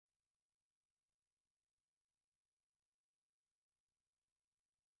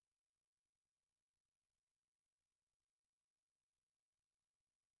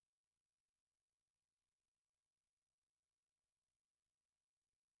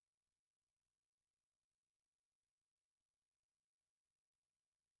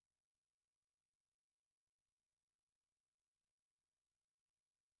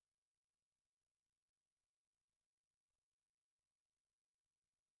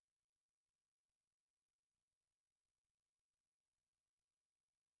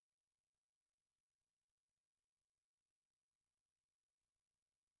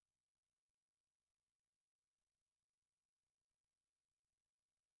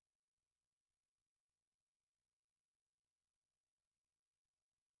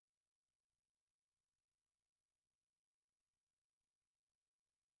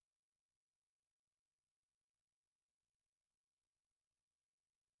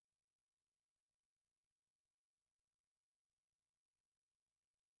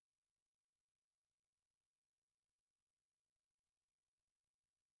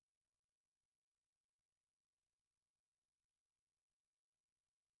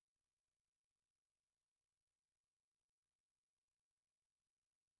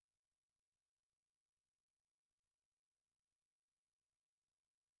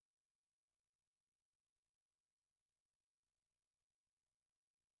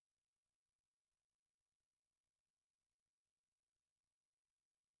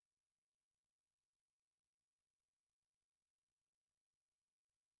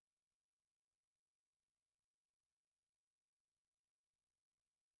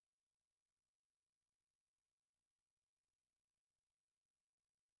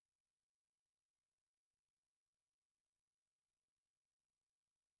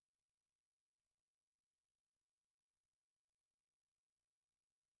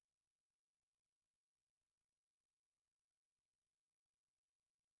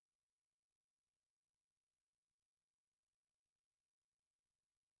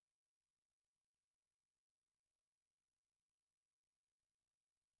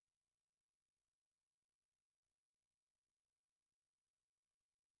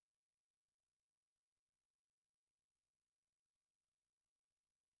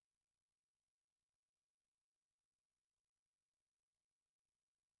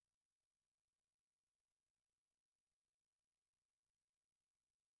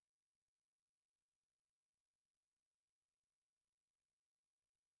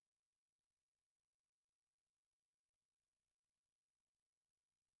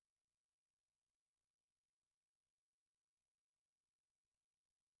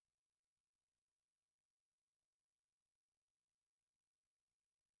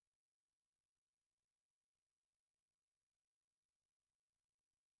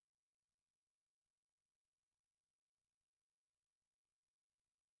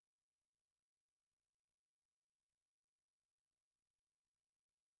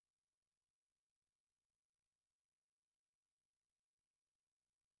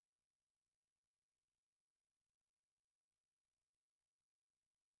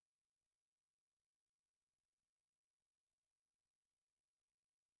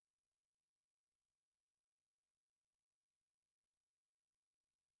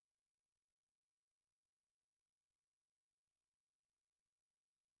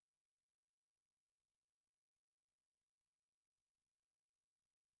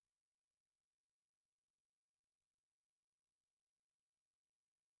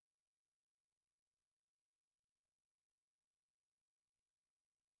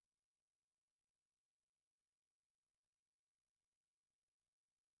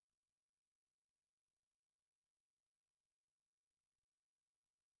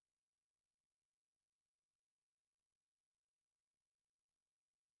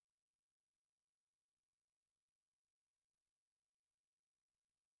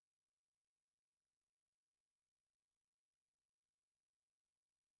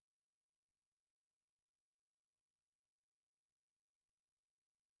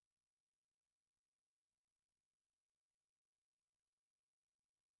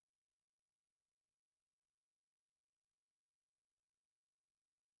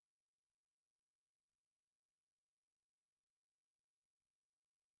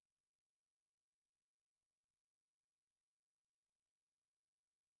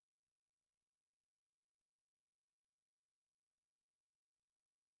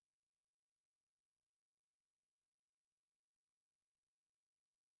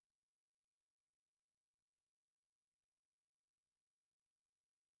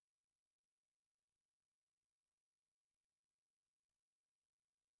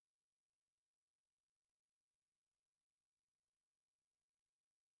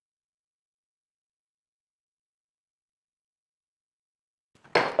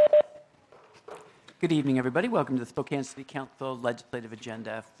Good evening, everybody. Welcome to the Spokane City Council Legislative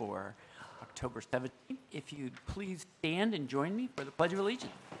Agenda for October 17th. If you'd please stand and join me for the Pledge of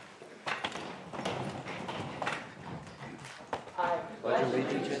Allegiance. I pledge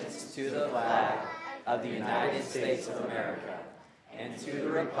allegiance to the flag of the United States of America and to the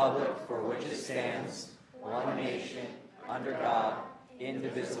republic for which it stands, one nation, under God,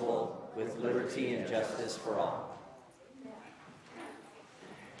 indivisible, with liberty and justice for all.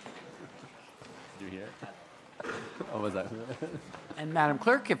 You hear? Oh, was that? And Madam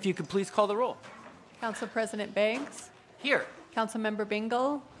Clerk, if you could please call the roll. Council President Beggs. Here. Councilmember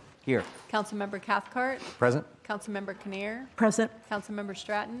Bingle. Here. Councilmember Cathcart. Present. Councilmember Kinnear. Present. Councilmember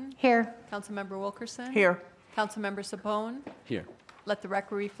Stratton. Here. Councilmember Wilkerson. Here. Councilmember Sapone. Here. Let the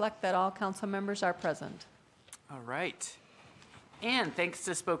record reflect that all council members are present. All right. And thanks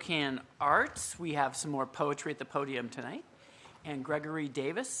to Spokane Arts, we have some more poetry at the podium tonight. And Gregory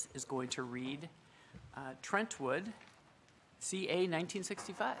Davis is going to read Trentwood, CA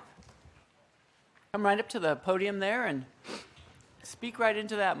 1965. Come right up to the podium there and speak right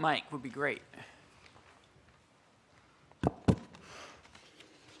into that mic would be great.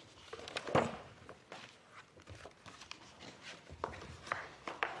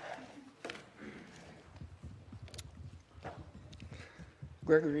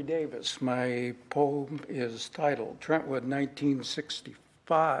 Gregory Davis. My poem is titled Trentwood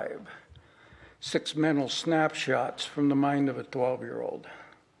 1965. 6 mental snapshots from the mind of a 12-year-old.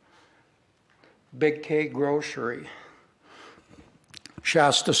 Big K Grocery.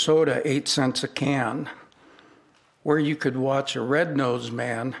 Shasta soda, 8 cents a can. Where you could watch a red-nosed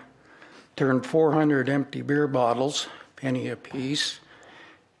man turn 400 empty beer bottles, penny apiece,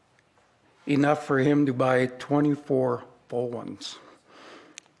 enough for him to buy 24 full ones.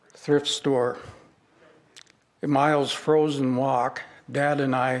 Thrift store. A mile's frozen walk, Dad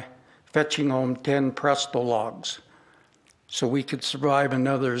and I fetching home 10 Presto logs so we could survive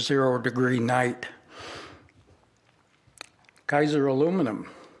another 0-degree night. Kaiser Aluminum,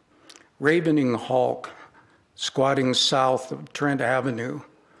 ravening Hulk, squatting south of Trent Avenue,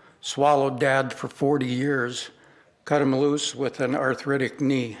 swallowed Dad for 40 years, cut him loose with an arthritic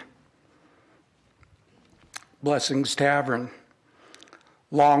knee. Blessings Tavern,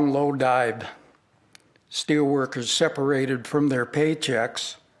 long low dive, steelworkers separated from their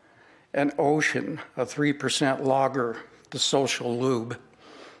paychecks, an ocean, a 3% lager, the social lube.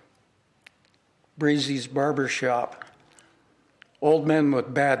 Breezy's Barbershop, old men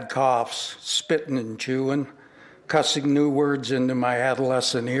with bad coughs, spitting and chewing, cussing new words into my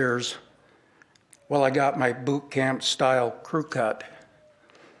adolescent ears, while I got my boot camp style crew cut.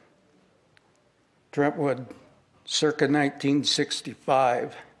 Trentwood, circa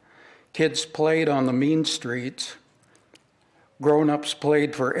 1965. Kids played on the mean streets. Grown-ups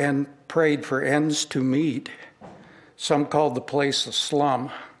prayed for ends to meet. Some called the place a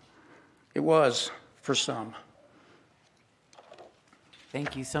slum. It was for some.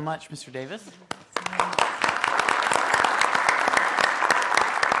 Thank you so much, Mr. Davis.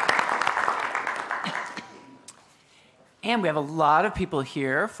 And we have a lot of people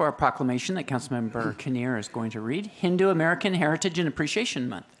here for a proclamation that Councilmember Kinnear is going to read, Hindu American Heritage and Appreciation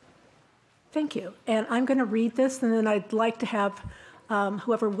Month. Thank you. And I'm going to read this, and then I'd like to have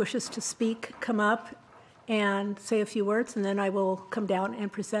whoever wishes to speak come up and say a few words, and then I will come down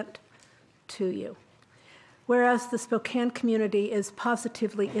and present to you. Whereas the Spokane community is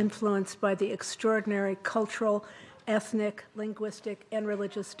positively influenced by the extraordinary cultural, ethnic, linguistic, and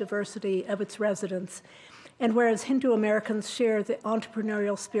religious diversity of its residents, and whereas Hindu Americans share the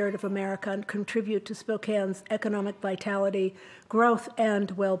entrepreneurial spirit of America and contribute to Spokane's economic vitality, growth,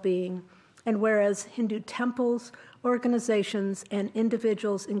 and well-being, and whereas Hindu temples, organizations, and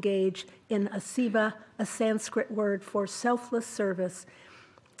individuals engage in seva, a Sanskrit word for selfless service,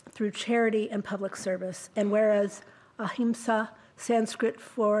 through charity and public service, and whereas ahimsa, Sanskrit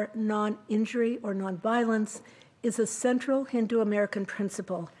for non-injury or non-violence, is a central Hindu American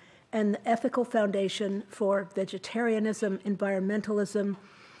principle and the ethical foundation for vegetarianism, environmentalism,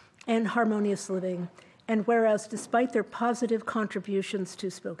 and harmonious living. And whereas despite their positive contributions to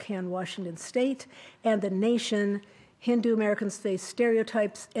Spokane, Washington State, and the nation, Hindu Americans face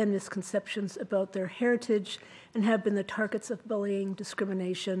stereotypes and misconceptions about their heritage and have been the targets of bullying,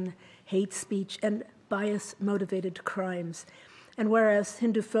 discrimination, hate speech, and bias-motivated crimes. And whereas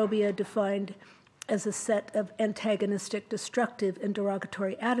Hinduphobia, defined as a set of antagonistic, destructive, and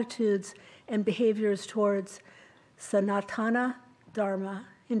derogatory attitudes and behaviors towards Sanatana Dharma,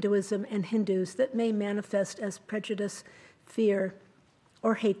 Hinduism, and Hindus that may manifest as prejudice, fear,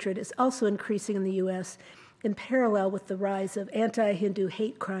 or hatred, is also increasing in the U.S. in parallel with the rise of anti-Hindu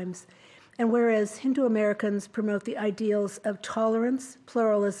hate crimes And whereas Hindu Americans promote the ideals of tolerance,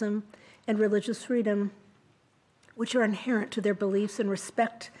 pluralism, and religious freedom, which are inherent to their beliefs and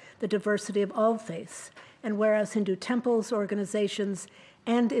respect the diversity of all faiths, and whereas Hindu temples, organizations,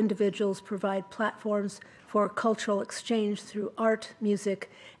 and individuals provide platforms for cultural exchange through art, music,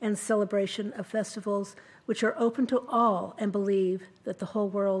 and celebration of festivals which are open to all and believe that the whole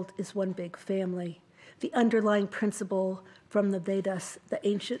world is one big family, the underlying principle from the Vedas, the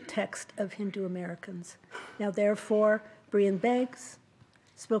ancient text of Hindu Americans. Now, therefore, Brian Beggs,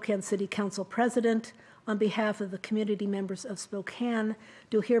 Spokane City Council President, on behalf of the community members of Spokane,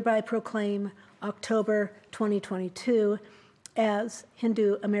 do hereby proclaim October 2022 as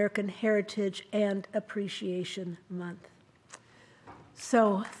Hindu American Heritage and Appreciation Month.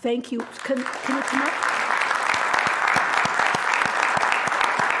 So, thank you. Can you come up?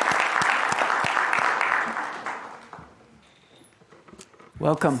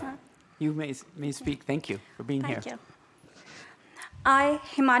 Welcome. You may speak. Thank you for being here. Thank you. I,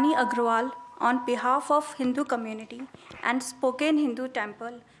 Himani Agrawal, on behalf of Hindu community and Spokane Hindu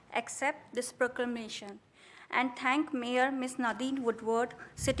Temple, accept this proclamation and thank Mayor Ms. Nadine Woodward,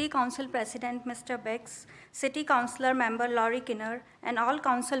 City Council President Mr. Beggs, City Councilor Member Laurie Kinner, and all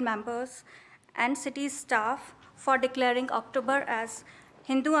council members and city staff for declaring October as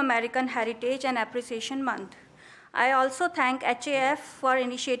Hindu American Heritage and Appreciation Month. I also thank HAF for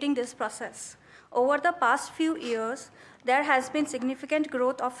initiating this process. Over the past few years, there has been significant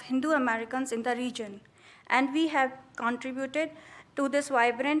growth of Hindu Americans in the region, and we have contributed to this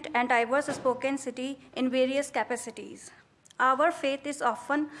vibrant and diverse Spokane city in various capacities. Our faith is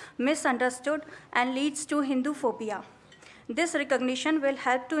often misunderstood and leads to Hindu phobia. This recognition will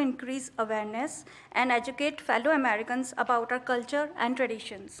help to increase awareness and educate fellow Americans about our culture and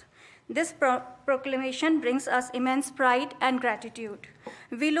traditions. This proclamation brings us immense pride and gratitude.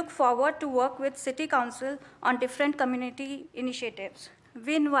 We look forward to work with City Council on different community initiatives.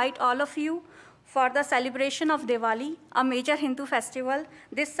 We invite all of you for the celebration of Diwali, a major Hindu festival,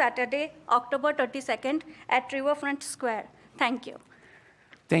 this Saturday, October 22nd at Riverfront Square. Thank you.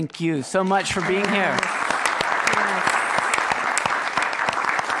 Thank you so much for being here.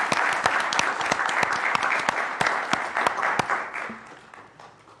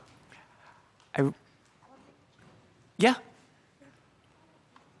 Yeah.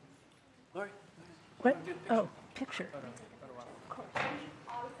 What? Oh, picture.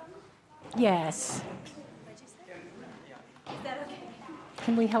 Yes.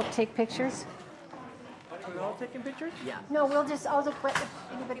 Can we help take pictures? Are we all taking pictures? Yeah. No, I'll look if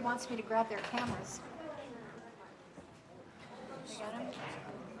anybody wants me to grab their cameras. You got 'em?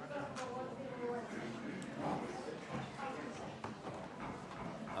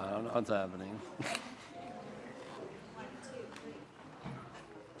 I don't know what's happening.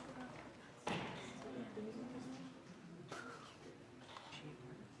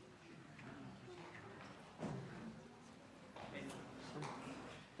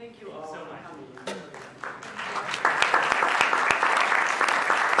 Thank you all so much.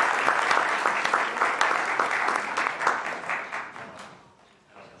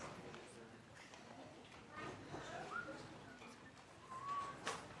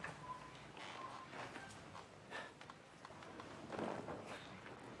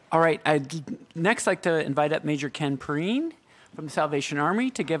 All right, I'd next like to invite up Major Ken Perrine from the Salvation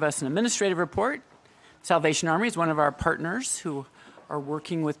Army to give us an administrative report. Salvation Army is one of our partners who are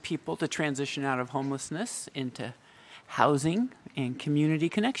working with people to transition out of homelessness into housing and community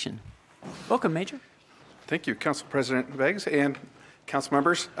connection. Welcome, Major. Thank you, Council President Beggs and council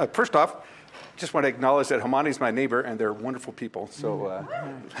members. First off, just want to acknowledge that Hamani's my neighbor and they're wonderful people. So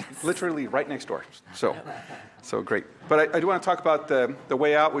literally right next door. So great. But I do want to talk about the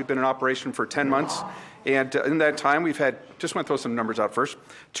way out. We've been in operation for 10 months. And in that time, we've had, just want to throw some numbers out first.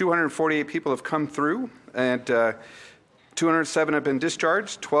 248 people have come through and 207 have been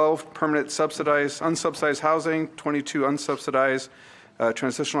discharged, 12 permanent unsubsidized housing, 22 unsubsidized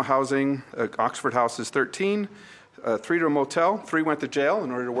transitional housing. Oxford House is 13, 3 to a motel, 3 went to jail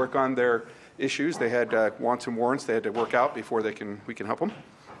in order to work on their issues. They had wants and warrants they had to work out before we can help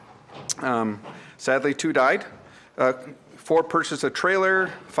them. Sadly, 2 died. 4 purchased a trailer,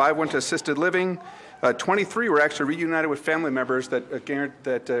 5 went to assisted living. 23 were actually reunited with family members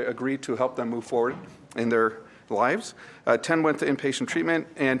that agreed to help them move forward in their lives. 10 went to inpatient treatment,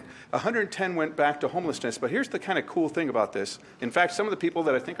 and 110 went back to homelessness. But here's the kind of cool thing about this. In fact, some of the people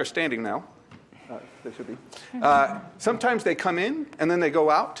that I think are standing now, they should be, sometimes they come in, and then they go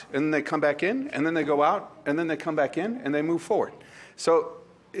out, and then they come back in, and then they go out, and then they come back in, and they move forward. So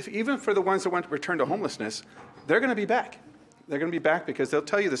even for the ones that went to return to homelessness, they're going to be back. they're going to be back because they'll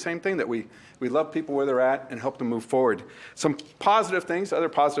tell you the same thing, that we love people where they're at and help them move forward. Some positive things, other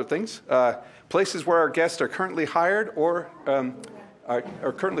positive things, places where our guests are currently hired or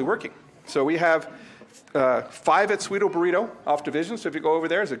are currently working. So we have 5 at Sweeto Burrito off Division. So if you go over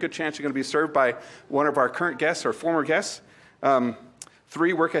there, there's a good chance you're going to be served by one of our current guests or former guests.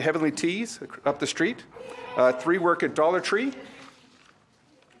 3 work at Heavenly Teas up the street. 3 work at Dollar Tree.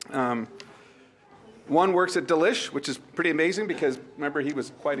 1 works at Delish, which is pretty amazing because, remember, he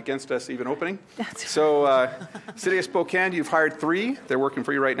was quite against us even opening. So City of Spokane, you've hired 3. They're working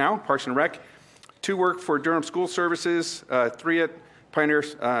for you right now, Parks and Rec. 2 work for Durham School Services, 3 at Pioneer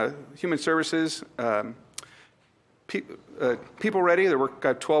Human Services. People Ready, they work,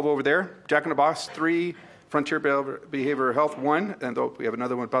 got 12 over there. Jack in the Box, 3. Frontier Behavioral Health, 1, and we have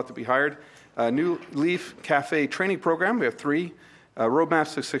another one about to be hired. New Leaf Cafe Training Program, we have 3.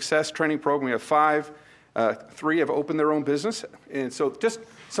 Roadmaps to Success Training Program, we have 5. 3 have opened their own business. And so just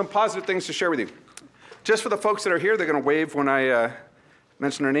some positive things to share with you. Just for the folks that are here, they're going to wave when I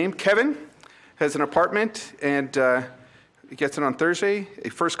mention their name. Kevin has an apartment, and he gets it on Thursday. A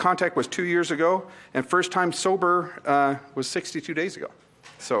first contact was 2 years ago, and first time sober was 62 days ago.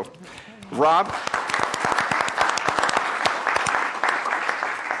 So, Rob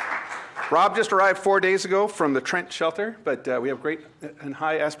just arrived 4 days ago from the Trent shelter, but we have great and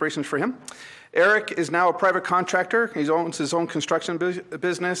high aspirations for him. Eric is now a private contractor. He owns his own construction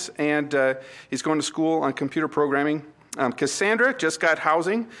business, and he's going to school on computer programming. Cassandra just got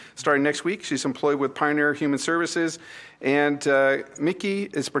housing starting next week. She's employed with Pioneer Human Services. And Mickey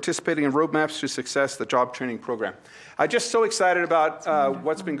is participating in Roadmaps to Success, the job training program. I'm just so excited about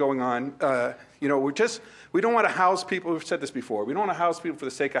what's been going on. We don't want to house people. We've said this before. We don't want to house people for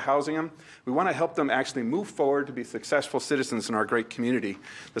the sake of housing them. We want to help them actually move forward to be successful citizens in our great community.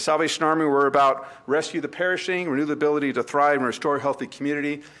 The Salvation Army, we're about rescue the perishing, renew the ability to thrive, and restore a healthy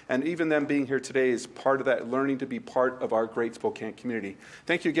community. And even them being here today is part of that, learning to be part of our great Spokane community.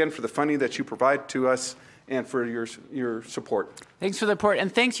 Thank you again for the funding that you provide to us and for your support. Thanks for the support, and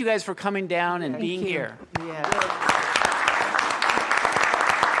thanks you guys for coming down and being here. Yeah.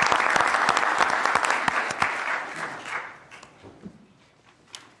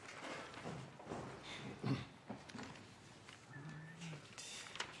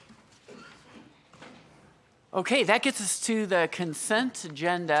 Okay, that gets us to the consent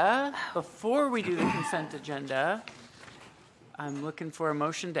agenda. Before we do the consent agenda, I'm looking for a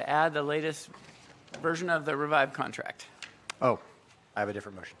motion to add the latest version of the Revive contract. Oh, I have a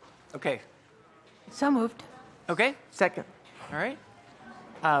different motion. Okay. So moved. Okay. Second. All right.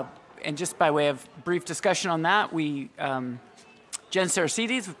 And just by way of brief discussion on that, we, Jen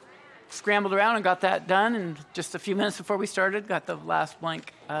Sarasides scrambled around and got that done in just a few minutes before we started, got the last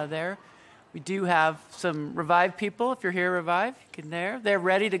blank there. We do have some Revive people. If you're here, Revive, they're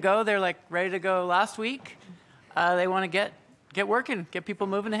ready to go. They're like ready to go last week. They want to get working, get people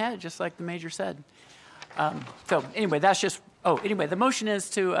moving ahead, just like the major said. So anyway, the motion is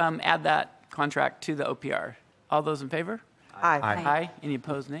to add that contract to the OPR. All those in favor? Aye. Aye. Any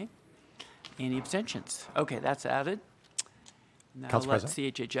opposed, nay? Any abstentions? Okay, that's added. Now Council let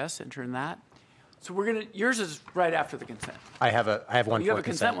President? CHHS enter in that. So yours is right after the consent. I have one. You have for a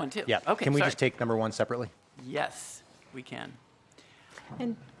consent one too. Yeah. Okay. Can we sorry. just take number 1 separately? Yes, we can.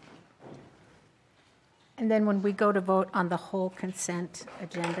 And then when we go to vote on the whole consent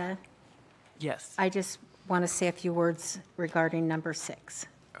agenda, Yes. I just want to say a few words regarding number 6.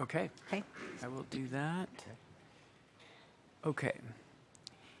 Okay. Okay? I will do that. Okay.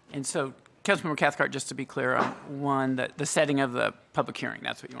 And so, Councilmember Cathcart, just to be clear on the setting of the public hearing,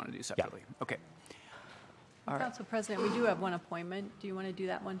 that's what you want to do separately? Yeah. Okay. All right. Council President, we do have one appointment. Do you want to do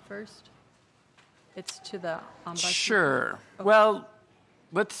that one first? It's to the ombudsman. Sure. Okay. Well,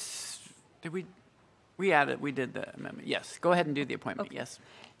 we added, we did the amendment. Yes. Go ahead and do the appointment. Okay. Yes.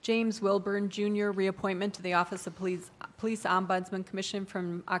 James Wilburn, Jr., reappointment to the Office of Police Ombudsman Commission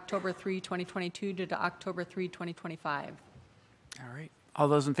from October 3, 2022 to October 3, 2025. All right. All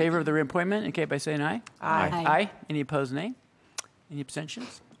those in favor of the reappointment, indicate by saying aye. Aye. Aye. Any opposed, nay? Any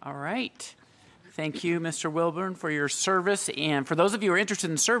abstentions? All right. Thank you, Mr. Wilburn, for your service. And for those of you who are interested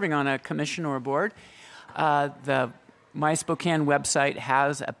in serving on a commission or a board, the My Spokane website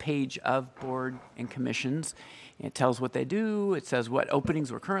has a page of board and commissions. It tells what they do. It says what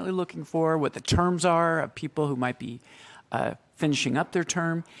openings we're currently looking for, what the terms are of people who might be finishing up their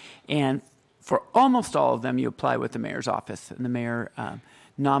term. And for almost all of them, you apply with the mayor's office, and the mayor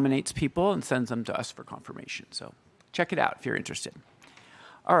nominates people and sends them to us for confirmation. So check it out if you're interested.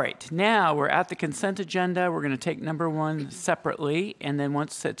 All right, now we're at the consent agenda. We're going to take number 1 separately, and then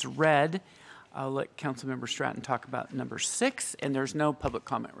once it's read, I'll let Councilmember Stratton talk about number 6, and there's no public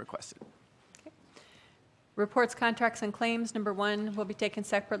comment requested. Reports, contracts, and claims. Number 1 will be taken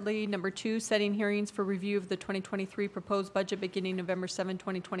separately. Number 2, setting hearings for review of the 2023 proposed budget beginning November 7,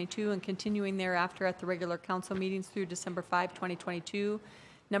 2022, and continuing thereafter at the regular council meetings through December 5, 2022.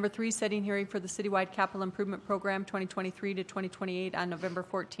 Number 3, setting hearing for the citywide capital improvement program 2023 to 2028 on November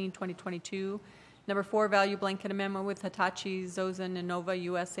 14, 2022. Number 4, value blanket amendment with Hitachi Zosen Innova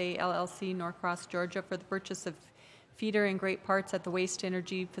USA LLC, Norcross, Georgia, for the purchase of feeder and grate parts at the waste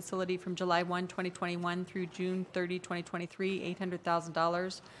energy facility from July 1, 2021 through June 30, 2023,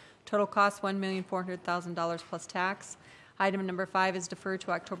 $800,000. Total cost $1,400,000 plus tax. Item number 5 is deferred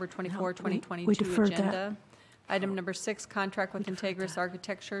to October 24, 2022 agenda. Item number 6, contract with Integris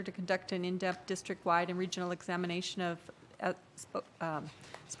Architecture to conduct an in-depth district-wide and regional examination of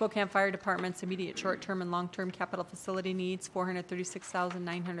Spokane Fire Department's immediate short-term and long-term capital facility needs,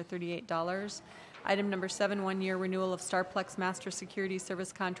 $436,938. Item number 7, 1-year renewal of Starplex Master Security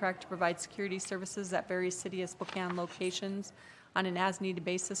Service contract to provide security services at various City of Spokane locations on an as-needed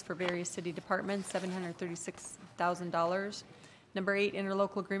basis for various city departments, $736,000. Number 8,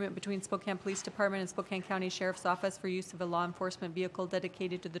 interlocal agreement between Spokane Police Department and Spokane County Sheriff's Office for use of a law enforcement vehicle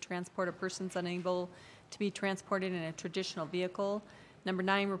dedicated to the transport of persons unable to be transported in a traditional vehicle. Number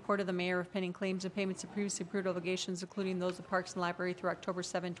 9, report of the mayor of pending claims and payments of previously approved obligations, including those of Parks and Library through October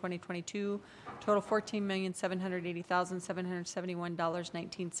 7, 2022. Total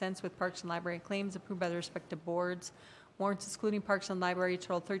 $14,780,771.19 with Parks and Library claims approved by the respective boards. Warrants excluding Parks and Library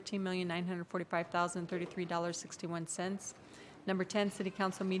total $13,945,033.61. Number 10, City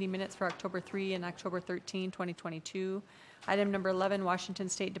Council meeting minutes for October 3 and October 13, 2022. Item number 11, Washington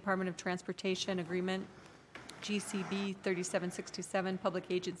State Department of Transportation Agreement, GCB 3767, Public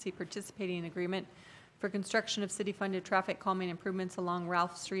Agency Participating Agreement for construction of city-funded traffic calming improvements along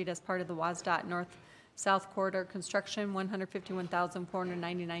Ralph Street as part of the WASDOT North-South Corridor construction,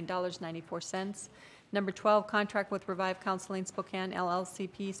 $151,499.94. Number 12, contract with Revive Counseling Spokane,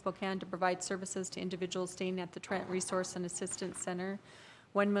 LLCP, Spokane, to provide services to individuals staying at the Trent Resource and Assistance Center,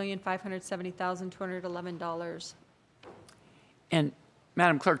 $1,570,211. And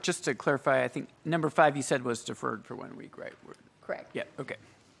Madam Clerk, just to clarify, I think number 5 you said was deferred for 1 week, right? Correct. Yeah, okay.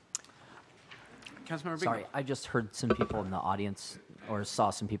 Councilmember Bingham. Sorry, I just heard some people in the audience or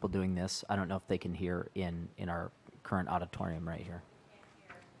saw some people doing this. I don't know if they can hear in our current auditorium right here.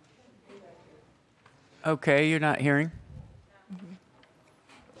 Okay, you're not hearing?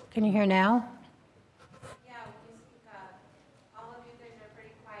 Can you hear now? Yeah, we can speak up. All of you guys are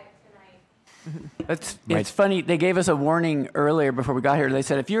pretty quiet tonight. It's funny, they gave us a warning earlier before we got here. They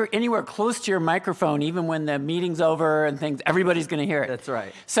said, if you're anywhere close to your microphone, even when the meeting's over and things, everybody's going to hear it. That's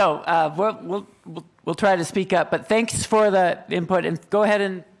right. So we'll try to speak up, but thanks for the input, and go ahead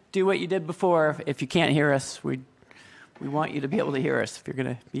and do what you did before. If you can't hear us, we want you to be able to hear us if you're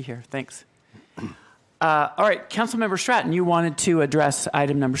going to be here. Thanks. All right, Councilmember Stratton, you wanted to address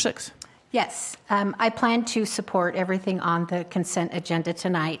item number 6. Yes, I plan to support everything on the consent agenda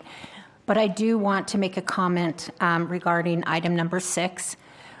tonight, but I do want to make a comment regarding item number 6,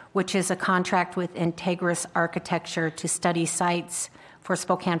 which is a contract with Integris Architecture to study sites for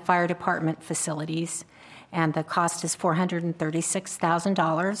Spokane Fire Department facilities, and the cost is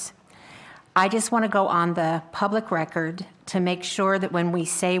 $436,000. I just want to go on the public record to make sure that when we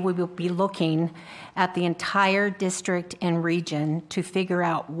say we will be looking at the entire district and region to figure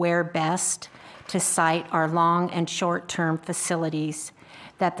out where best to site our long and short-term facilities,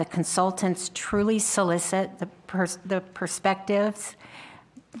 that the consultants truly solicit the perspectives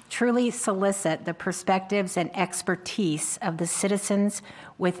and expertise of the citizens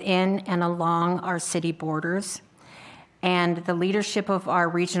within and along our city borders, and the leadership of our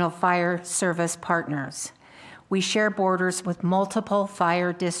regional fire service partners. We share borders with multiple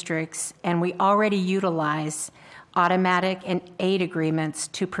fire districts, and we already utilize automatic and aid agreements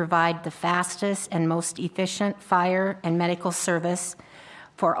to provide the fastest and most efficient fire and medical service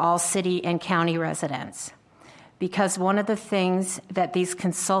for all city and county residents. Because one of the things that these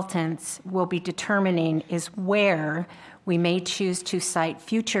consultants will be determining is where we may choose to site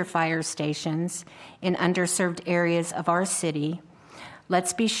future fire stations in underserved areas of our city.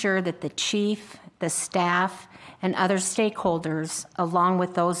 Let's be sure that the chief, the staff, and other stakeholders along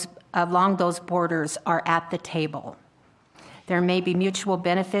those borders are at the table. There may be mutual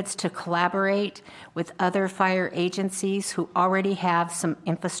benefits to collaborate with other fire agencies who already have some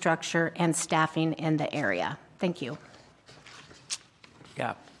infrastructure and staffing in the area. Thank you.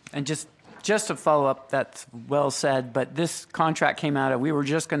 Yeah, and just to follow up, that's well said, but this contract came out of, we were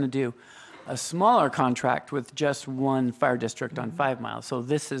just going to do a smaller contract with just one fire district on 5 miles. So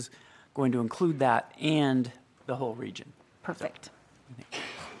this is going to include that and the whole region. Perfect.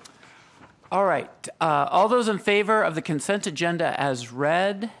 All right. All those in favor of the consent agenda as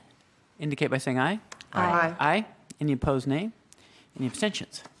read indicate by saying aye. Aye. Aye. Any opposed, nay? Any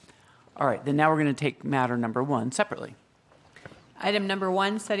abstentions? All right. Then now we're going to take matter number 1 separately. Item number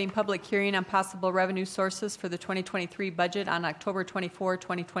 1, setting public hearing on possible revenue sources for the 2023 budget on October 24,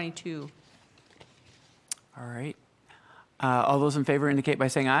 2022. All right. All those in favor indicate by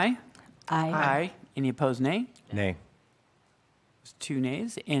saying aye. Aye. Aye. Any opposed, nay? Nay. There's 2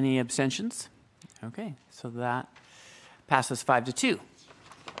 nays. Any abstentions? Okay. So that passes 5-2.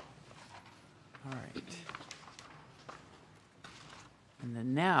 All right. And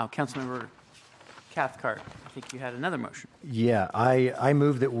then now, Councilmember Cathcart, I think you had another motion. Yeah, I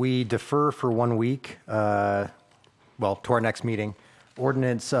move that we defer for 1 week, to our next meeting,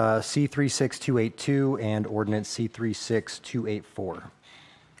 ordinance C36282 and ordinance C36284. Is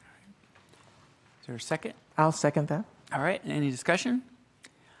there a second? I'll second that. All right. Any discussion?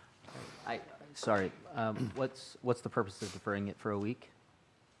 Sorry, what's the purpose of deferring it for a week?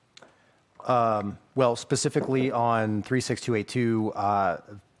 Well, specifically on 36282,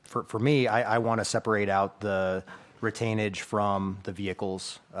 for me, I want to separate out the retainage from the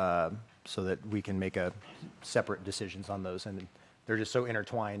vehicles so that we can make a separate decisions on those. And they're just so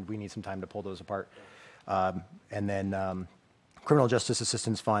intertwined, we need some time to pull those apart. And then Criminal Justice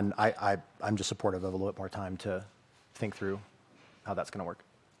Assistance Fund, I'm just supportive of a little bit more time to think through how that's going to work.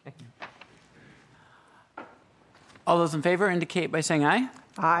 All those in favor indicate by saying aye.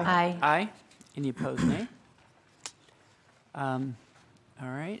 Aye. Aye. Aye. Any opposed, nay? All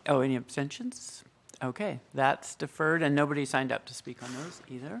right. Oh, any abstentions? Okay, that's deferred, and nobody signed up to speak on those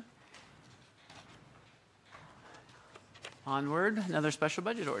either. Onward, another special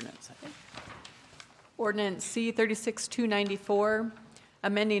budget ordinance, I think. Ordinance C-36294,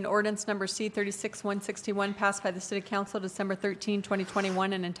 amending ordinance number C-36161 passed by the City Council December 13,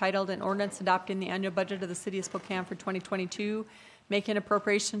 2021, and entitled an ordinance adopting the annual budget of the City of Spokane for 2022, making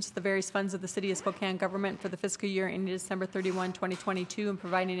appropriations to the various funds of the City of Spokane government for the fiscal year ending December 31, 2022, and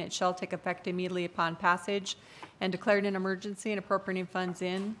providing it shall take effect immediately upon passage, and declaring an emergency and appropriating funds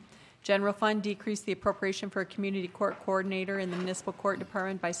in General Fund, decrease the appropriation for a community court coordinator in the municipal court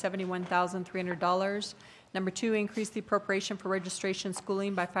department by $71,300. Number 2, increase the appropriation for registration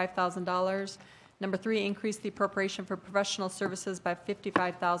schooling by $5,000. Number 3, increase the appropriation for professional services by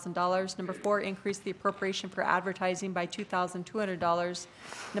 $55,000. Number 4, increase the appropriation for advertising by $2,200.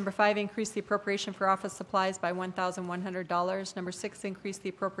 Number 5, increase the appropriation for office supplies by $1,100. Number 6, increase the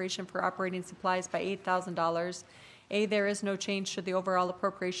appropriation for operating supplies by $8,000. A, there is no change to the overall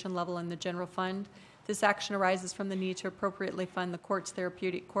appropriation level in the general fund. This action arises from the need to appropriately fund the court's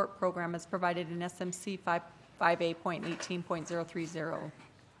therapeutic court program as provided in SMC 5A.18.030.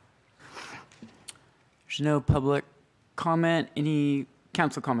 There's no public comment. Any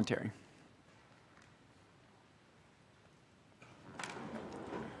council commentary?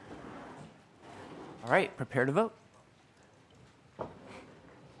 All right, prepare to vote.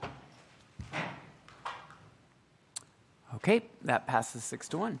 Okay, that passes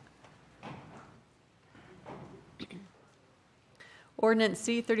 6-1. Ordinance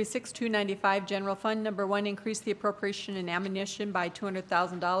C-36295, General Fund. Number 1, increase the appropriation in ammunition by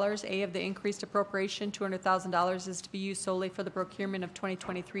 $200,000. A, of the increased appropriation, $200,000 is to be used solely for the procurement of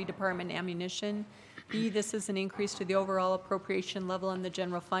 2023 department ammunition. B, this is an increase to the overall appropriation level in the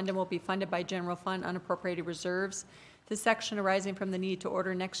General Fund and will be funded by General Fund unappropriated reserves. This action arising from the need to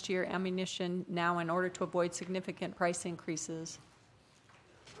order next year ammunition now in order to avoid significant price increases.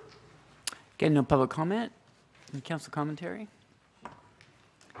 Again, no public comment. Any council commentary?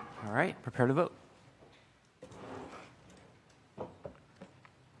 All right, prepare to vote. All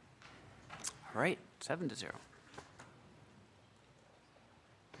right, 7-0.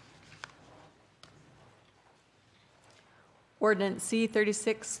 Ordinance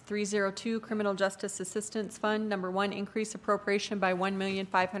C-36302, Criminal Justice Assistance Fund. Number 1, increase appropriation by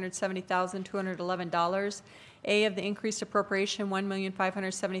 $1,570,211. A, of the increased appropriation,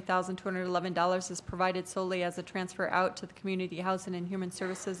 $1,570,211 is provided solely as a transfer out to the Community Housing and Human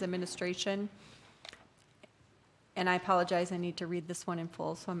Services Administration. And I apologize, I need to read this one in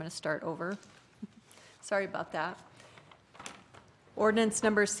full, so I'm going to start over. Sorry about that. Ordinance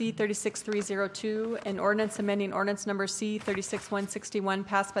number C-36302, an ordinance amending ordinance number C-36161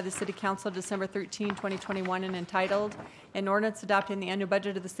 passed by the City Council December 13, 2021, and entitled An ordinance adopting the annual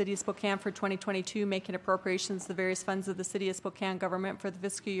budget of the City of Spokane for 2022, making appropriations to the various funds of the City of Spokane government for the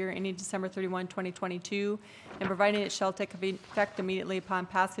fiscal year ending December 31, 2022, and providing it shall take effect immediately upon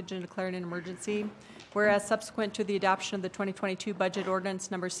passage and declaring an emergency. Whereas subsequent to the adoption of the 2022 budget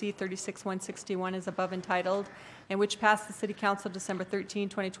ordinance number C-36161 as above entitled, and which passed the City Council December 13,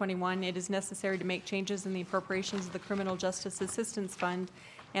 2021, it is necessary to make changes in the appropriations of the Criminal Justice Assistance Fund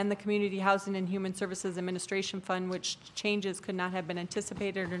and the Community Housing and Human Services Administration Fund, which changes could not have been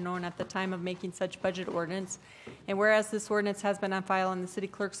anticipated or known at the time of making such budget ordinance. And whereas this ordinance has been on file in the City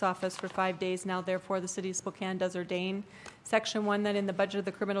Clerk's office for 5 days now, therefore the City of Spokane does ordain. Section 1, that in the budget of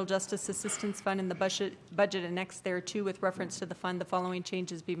the Criminal Justice Assistance Fund and the budget annexed thereto with reference to the fund, the following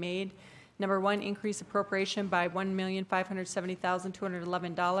changes be made. Number 1, increase appropriation by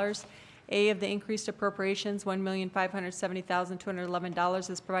 $1,570,211. A of the increased appropriations, $1,570,211,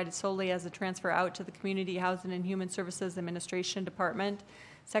 is provided solely as a transfer out to the Community Housing and Human Services Administration Department.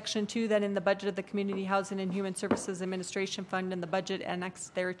 Section 2, that in the budget of the Community Housing and Human Services Administration Fund and the budget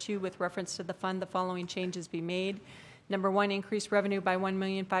annexed thereto with reference to the fund, the following changes be made. Number 1, increased revenue by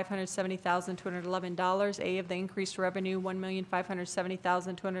 $1,570,211. A of the increased revenue,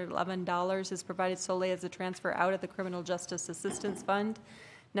 $1,570,211, is provided solely as a transfer out of the Criminal Justice Assistance Fund.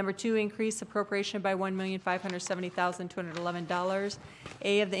 Number 2, increase appropriation by $1,570,211.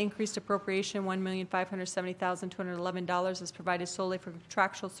 A of the increased appropriation, $1,570,211, is provided solely for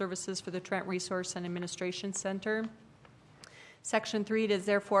contractual services for the Trent Resource and Administration Center. Section 3, it is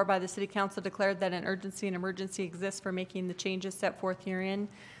therefore by the City Council declared that an urgency and emergency exists for making the changes set forth herein.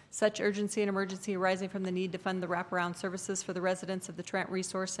 Such urgency and emergency arising from the need to fund the wraparound services for the residents of the Trent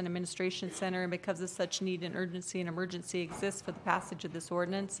Resource and Administration Center, and because of such need and urgency exists for the passage of this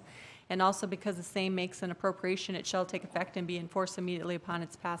ordinance, and also because the same makes an appropriation, it shall take effect and be enforced immediately upon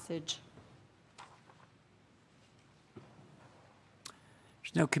its passage.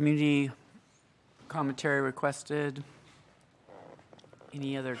 There's no community commentary requested.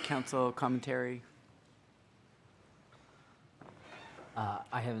 Any other council commentary?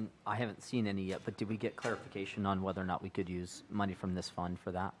 I haven't seen any yet, but did we get clarification on whether or not we could use money from this fund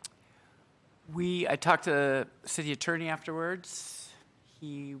for that? I talked to the city attorney afterwards.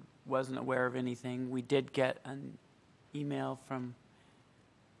 He wasn't aware of anything. We did get an email from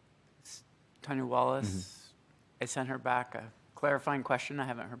Tanya Wallace. Mm-hmm. I sent her back a clarifying question. I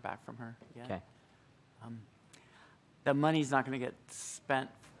haven't heard back from her yet. Okay. The money's not going to get spent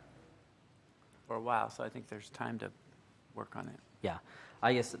for a while, so I think there's time to work on it. Yeah,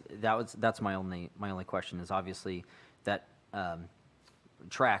 I guess that's my only question is obviously that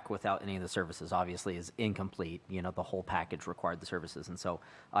track without any of the services obviously is incomplete. You know, the whole package required the services, and so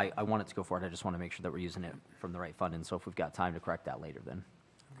I want it to go forward. I just want to make sure that we're using it from the right fund, and so if we've got time to correct that later, then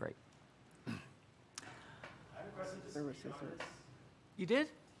great. I have a question to speak on this. You did?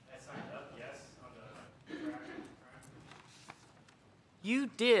 I signed up, yes, on the track. You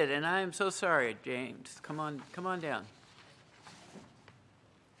did, and I am so sorry, James. Come on down.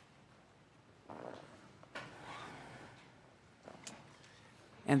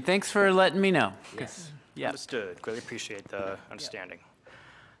 And thanks for letting me know. Yes. Yeah. Understood. Greatly appreciate the understanding.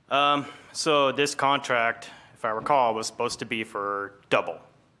 So this contract, if I recall, was supposed to be for double,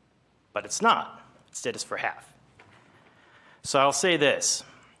 but it's not. Instead, it's for half. So I'll say this.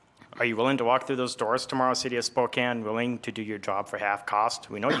 Are you willing to walk through those doors tomorrow, City of Spokane, willing to do your job for half cost?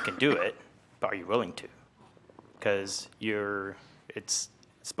 We know you can do it, but are you willing to? Because it's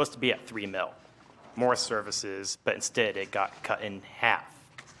supposed to be at $3 million. More services, but instead it got cut in half.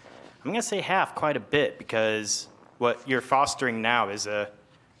 I'm going to say half quite a bit because what you're fostering now is I'm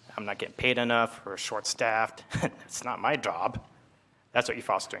not getting paid enough or short-staffed. It's not my job. That's what you're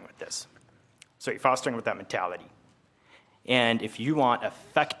fostering with this. So you're fostering with that mentality. And if you want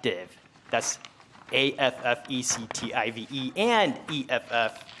effective, that's AFFECTIVE and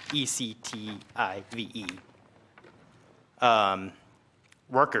EFFECTIVE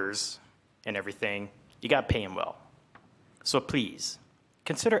workers and everything, you got to pay them well. So please,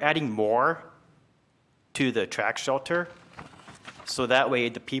 consider adding more to the track shelter so that way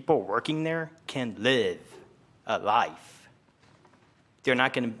the people working there can live a life. They're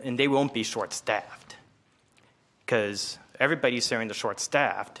not going to, and they won't be short-staffed because everybody's saying they're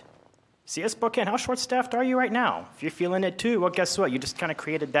short-staffed. See, Spokane, how short-staffed are you right now? If you're feeling it too, well, guess what? You just kind of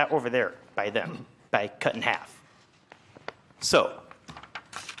created that over there by them, by cutting half. So,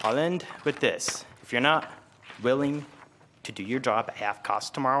 I'll end with this. If you're not willing to do your job at half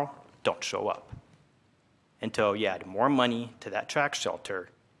cost tomorrow, don't show up until you add more money to that track shelter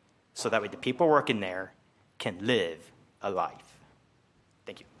so that way the people working there can live a life.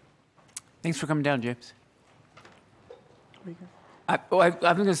 Thank you. Thanks for coming down, James. I'm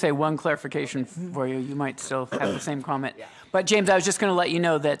going to say one clarification for you. You might still have the same comment. But James, I was just going to let you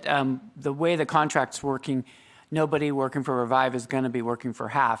know that the way the contract's working, nobody working for Revive is going to be working for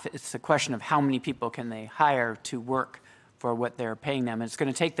half. It's a question of how many people can they hire to work for what they're paying them. And it's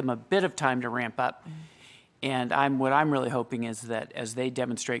going to take them a bit of time to ramp up. And what I'm really hoping is that as they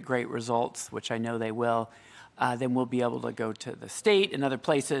demonstrate great results, which I know they will, then we'll be able to go to the state and other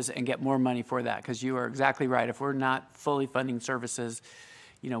places and get more money for that. Because you are exactly right. If we're not fully funding services,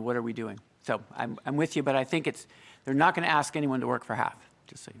 what are we doing? So I'm with you, but I think they're not going to ask anyone to work for half,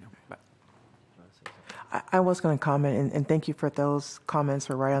 just so you know. But. I was going to comment, and thank you for those comments.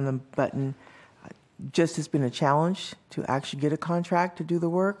 We're right on the button. Just has been a challenge to actually get a contract to do the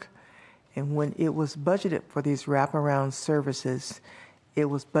work. And when it was budgeted for these wraparound services, it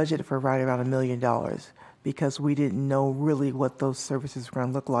was budgeted for right around $1 million because we didn't know really what those services were going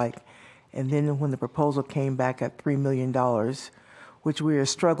to look like. And then when the proposal came back at $3 million, which we are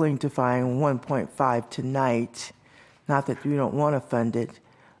struggling to find 1.5 tonight, not that we don't want to fund it,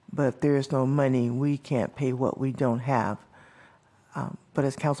 but if there is no money, we can't pay what we don't have. But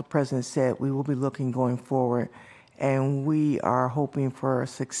as Council President said, we will be looking going forward, and we are hoping for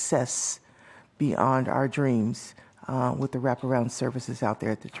success beyond our dreams with the wraparound services out there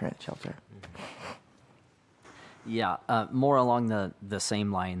at the Trent Shelter. Yeah, more along the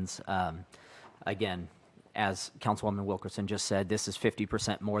same lines. Again, as Councilwoman Wilkerson just said, this is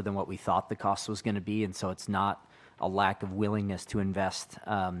 50% more than what we thought the cost was going to be, and so it's not a lack of willingness to invest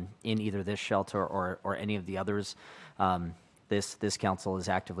in either this shelter or any of the others. This council is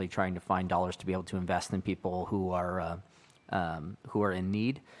actively trying to find dollars to be able to invest in people who are in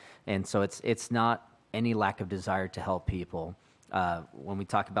need, and so it's not any lack of desire to help people. When we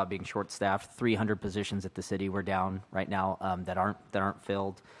talk about being short-staffed, 300 positions at the city we're down right now that aren't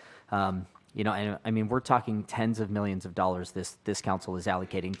filled. And I mean, we're talking tens of millions of dollars this council is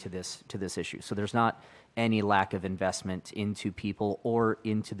allocating to this issue. So there's not any lack of investment into people or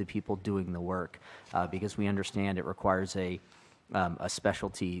into the people doing the work, because we understand it requires a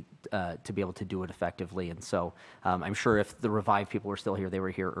specialty to be able to do it effectively. And so I'm sure if the Revive people were still here, they were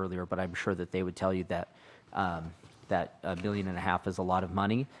here earlier, but I'm sure that they would tell you that that $1.5 million is a lot of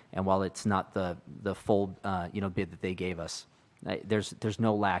money. And while it's not the full bid that they gave us, there's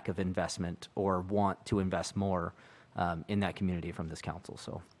no lack of investment or want to invest more in that community from this council.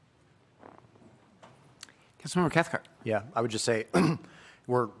 So. Councilmember Cathcart. Yeah, I would just say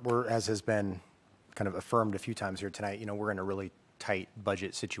we're as has been kind of affirmed a few times here tonight, we're in a really tight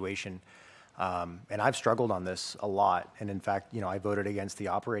budget situation. And I've struggled on this a lot. And in fact, I voted against the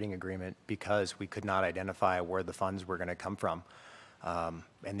operating agreement because we could not identify where the funds were going to come from.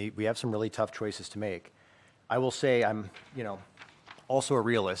 And we have some really tough choices to make. I will say I'm, also a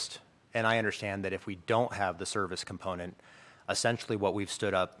realist, and I understand that if we don't have the service component, essentially what we've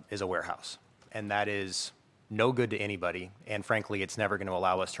stood up is a warehouse. And that is no good to anybody. And frankly, it's never going to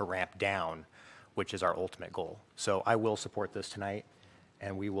allow us to ramp down, which is our ultimate goal. So I will support this tonight,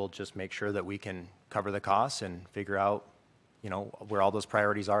 and we will just make sure that we can cover the costs and figure out, where all those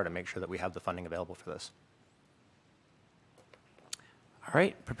priorities are to make sure that we have the funding available for this. All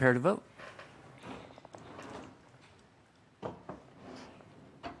right, prepare to vote.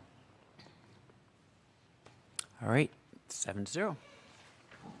 All right, 7-0.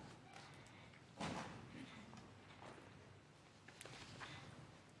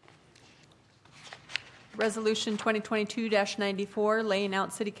 Resolution 2022-94, laying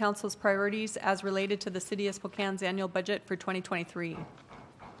out City Council's priorities as related to the City of Spokane's annual budget for 2023.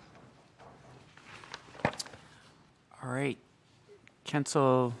 All right.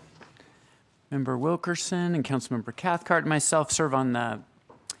 Councilmember Wilkerson and Councilmember Cathcart and myself serve on the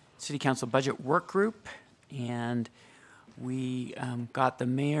City Council Budget Work Group, and we got the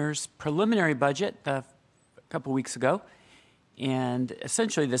mayor's preliminary budget a couple weeks ago. And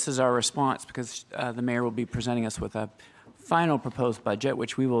essentially, this is our response because the mayor will be presenting us with a final proposed budget,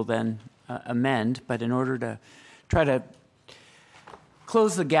 which we will then amend. But in order to try to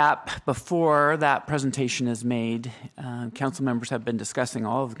close the gap before that presentation is made, council members have been discussing,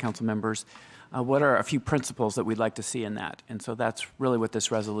 all of the council members, what are a few principles that we'd like to see in that. And so that's really what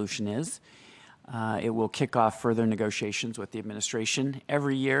this resolution is. It will kick off further negotiations with the administration.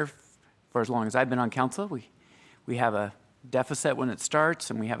 Every year, for as long as I've been on council, we have a deficit when it starts,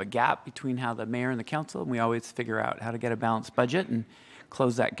 and we have a gap between how the mayor and the council, and we always figure out how to get a balanced budget and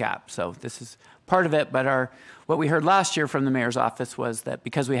close that gap. So this is part of it, but what we heard last year from the mayor's office was that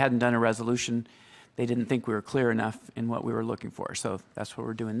because we hadn't done a resolution, they didn't think we were clear enough in what we were looking for. So that's what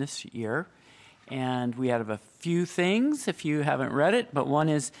we're doing this year. And we have a few things, if you haven't read it, but one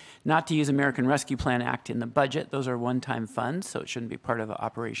is not to use American Rescue Plan Act in the budget. Those are one-time funds, so it shouldn't be part of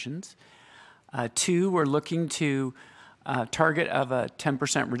operations. 2, we're looking to target of a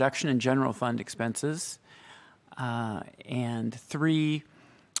 10% reduction in general fund expenses. And 3,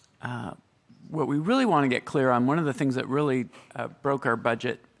 what we really want to get clear on, one of the things that really broke our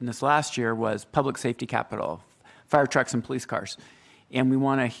budget in this last year was public safety capital, fire trucks and police cars. And we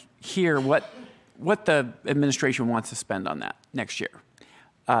want to hear what the administration wants to spend on that next year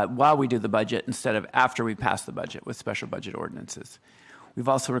while we do the budget instead of after we pass the budget with special budget ordinances. We've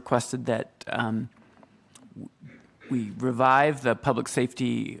also requested that we revive the public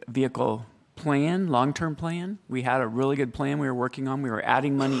safety vehicle plan, long-term plan. We had a really good plan we were working on. We were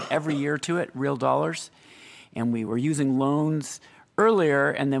adding money every year to it, real dollars, and we were using loans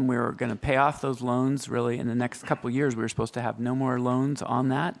earlier, and then we were going to pay off those loans really in the next couple of years. We were supposed to have no more loans on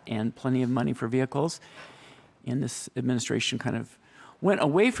that and plenty of money for vehicles. And this administration kind of went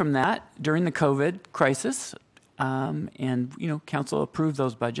away from that during the COVID crisis, and council approved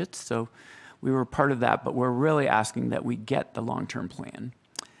those budgets, so we were part of that, but we're really asking that we get the long-term plan.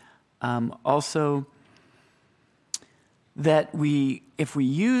 Also, that if we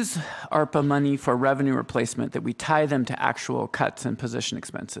use ARPA money for revenue replacement, that we tie them to actual cuts in position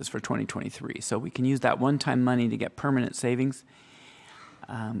expenses for 2023. So we can use that one-time money to get permanent savings.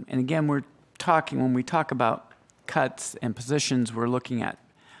 And again, when we talk about cuts and positions, we're looking at,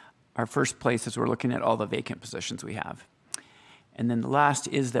 our first place is we're looking at all the vacant positions we have. And then the last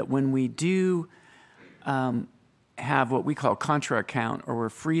is that when we do have what we call contra account, or we're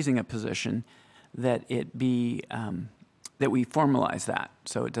freezing a position, that it be that we formalize that,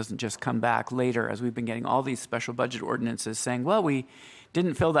 so it doesn't just come back later, as we've been getting all these special budget ordinances saying, well, we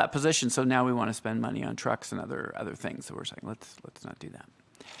didn't fill that position, so now we want to spend money on trucks and other things. So we're saying let's not do that.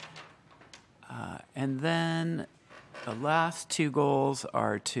 And then the last 2 goals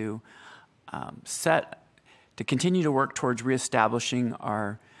are to continue to work towards reestablishing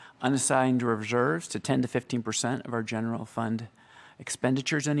our unassigned reserves to 10 to 15% of our general fund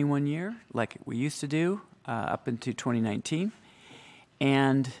expenditures any one year, like we used to do up into 2019.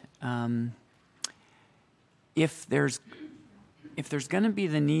 And if there's going to be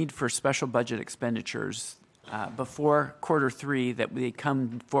the need for special budget expenditures before Q3, that they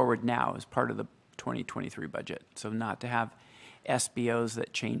come forward now as part of the 2023 budget. So not to have SBOs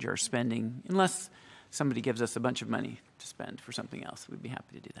that change our spending unless somebody gives us a bunch of money to spend for something else. We'd be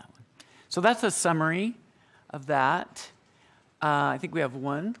happy to do that one. So that's a summary of that. I think we have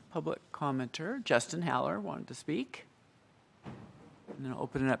one public commenter. Justin Haller wanted to speak. And then I'll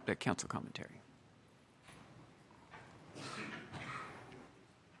open it up to council commentary.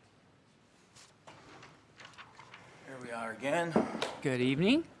 Here we are again. Good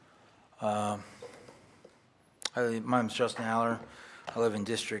evening. My name's Justin Haller. I live in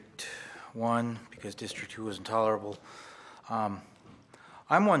District 1 because District 2 is intolerable. I'm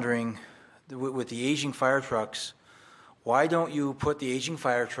wondering, with the aging fire trucks, why don't you put the aging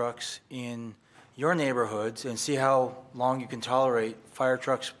fire trucks in your neighborhoods and see how long you can tolerate fire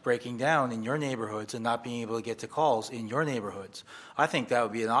trucks breaking down in your neighborhoods and not being able to get to calls in your neighborhoods? I think that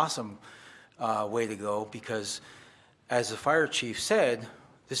would be an awesome way to go, because as the fire chief said,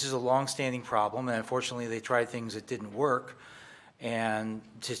 this is a long-standing problem, and unfortunately they tried things that didn't work, and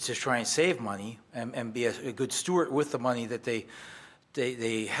to try and save money and be a good steward with the money that they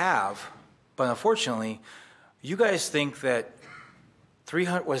have. But unfortunately, you guys think that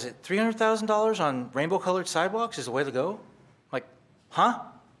 $300,000 on rainbow-colored sidewalks is the way to go? Like, huh?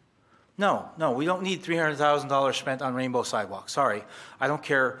 No, we don't need $300,000 spent on rainbow sidewalks. Sorry, I don't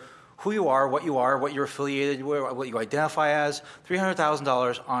care who you are, what you're affiliated with, what you identify as.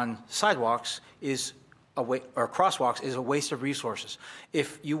 $300,000 on sidewalks is or crosswalks is a waste of resources.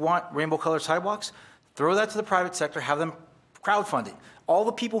 If you want rainbow-colored sidewalks, throw that to the private sector, have them crowdfund it. All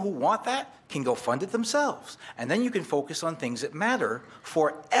the people who want that can go fund it themselves. And then you can focus on things that matter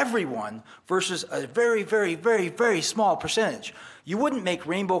for everyone versus a very, very, very, very small percentage. You wouldn't make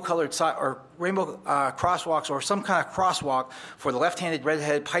rainbow-colored or rainbow crosswalks or some kind of crosswalk for the left-handed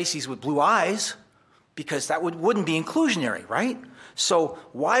redheaded Pisces with blue eyes, because that wouldn't be inclusionary, right? So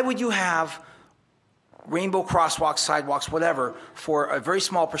why would you have rainbow crosswalks, sidewalks, whatever, for a very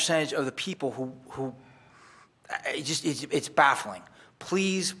small percentage of the people who it's baffling.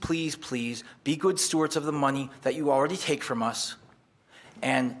 Please, please, please be good stewards of the money that you already take from us,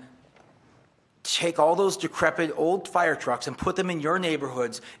 and take all those decrepit old fire trucks and put them in your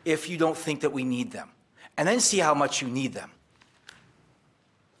neighborhoods if you don't think that we need them, and then see how much you need them.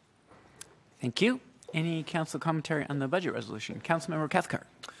 Thank you. Any council commentary on the budget resolution? Councilmember Cathcart.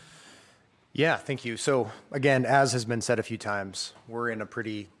 Yeah, thank you. So again, as has been said a few times, we're in a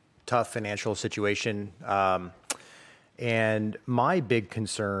pretty tough financial situation. And my big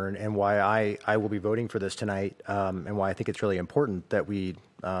concern and why I will be voting for this tonight, and why I think it's really important that we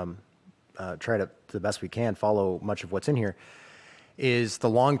try to the best we can follow much of what's in here, is the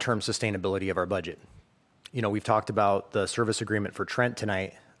long-term sustainability of our budget. You know, we've talked about the service agreement for Trent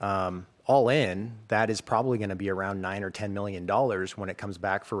tonight. All in, that is probably going to be around $9 or $10 million when it comes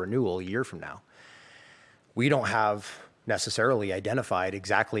back for renewal a year from now. We don't have necessarily identified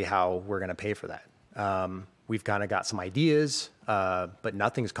exactly how we're going to pay for that. We've kind of got some ideas, but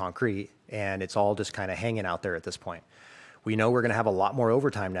nothing's concrete, and it's all just kind of hanging out there at this point. We know we're going to have a lot more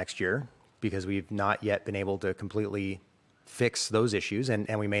overtime next year because we've not yet been able to completely fix those issues,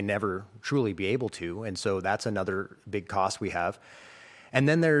 and we may never truly be able to, and so that's another big cost we have. And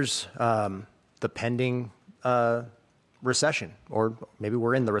then there's the pending recession, or maybe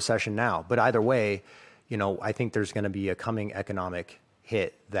we're in the recession now. But either way, you know, I think there's going to be a coming economic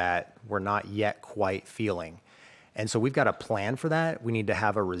hit that we're not yet quite feeling. And so we've got a plan for that. We need to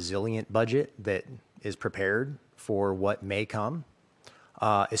have a resilient budget that is prepared for what may come,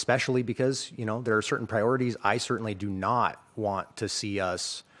 especially because, you know, there are certain priorities I certainly do not want to see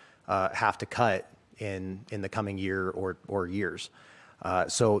us have to cut in the coming year or years.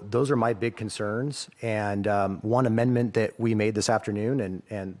 So those are my big concerns. And one amendment that we made this afternoon,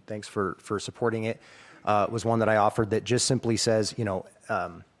 and thanks for supporting it, was one that I offered that just simply says, you know,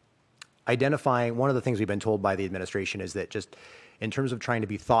 identifying, one of the things we've been told by the administration is that just in terms of trying to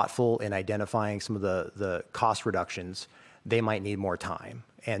be thoughtful in identifying some of the cost reductions, they might need more time.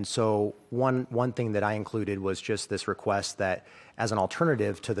 And so one thing that I included was just this request that as an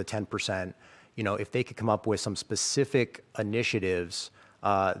alternative to the 10%, you know, if they could come up with some specific initiatives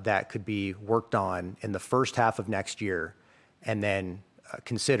that could be worked on in the first half of next year and then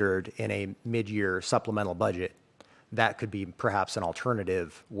considered in a mid-year supplemental budget, that could be perhaps an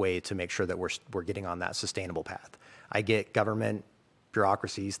alternative way to make sure that we're getting on that sustainable path. I get government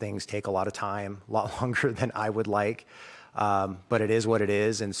bureaucracies, things take a lot of time, a lot longer than I would like, but it is what it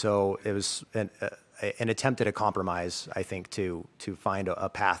is. And so it was an attempt at a compromise, I think, to find a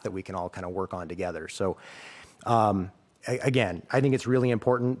path that we can all kind of work on together. So again, I think it's really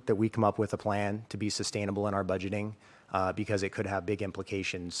important that we come up with a plan to be sustainable in our budgeting because it could have big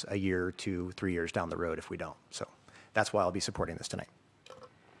implications a year, 2, 3 years down the road if we don't. So that's why I'll be supporting this tonight.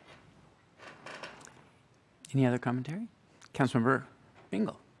 Any other commentary? Councilmember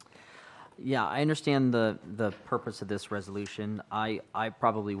Bingle. Yeah, I understand the purpose of this resolution. I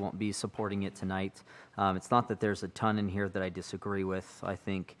probably won't be supporting it tonight. It's not that there's a ton in here that I disagree with. I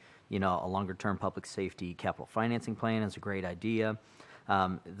think, you know, a longer-term public safety capital financing plan is a great idea.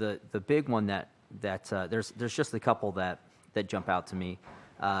 The big one that there's just a couple that jump out to me.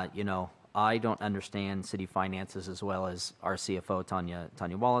 You know, I don't understand city finances as well as our CFO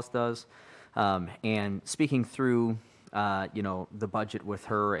Tanya Wallace does. And speaking through you know, the budget with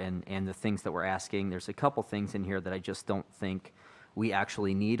her and the things that we're asking, there's a couple things in here that I just don't think we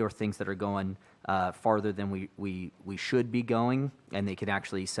actually need, or things that are going farther than we should be going, and they could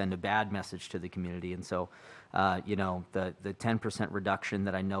actually send a bad message to the community. And so, you know, the 10% reduction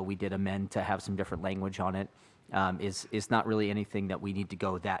that I know we did amend to have some different language on it is not really anything that we need to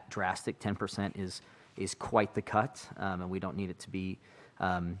go that drastic. 10% is quite the cut, and we don't need it to be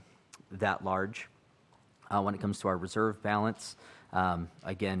that large. When it comes to our reserve balance,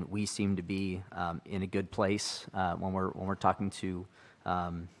 again, we seem to be in a good place when we're talking to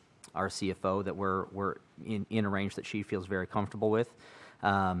our CFO, that we're in a range that she feels very comfortable with.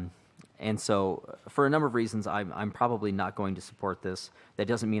 And so, for a number of reasons, I'm probably not going to support this. That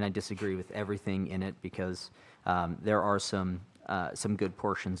doesn't mean I disagree with everything in it, because there are some good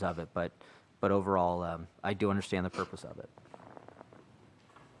portions of it. But overall, I do understand the purpose of it.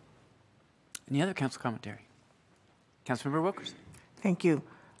 Any other council commentary? Councilmember Wilkerson. Thank you.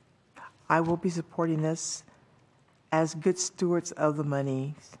 I will be supporting this. As good stewards of the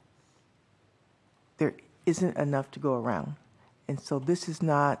money, there isn't enough to go around. And so this is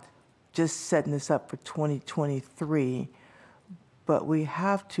not just setting this up for 2023, but we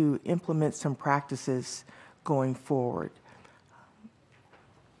have to implement some practices going forward.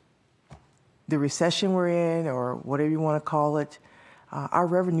 The recession we're in, or whatever you want to call it, our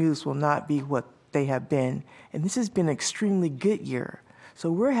revenues will not be what they have been. And this has been an extremely good year. So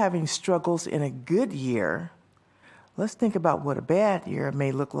we're having struggles in a good year. Let's think about what a bad year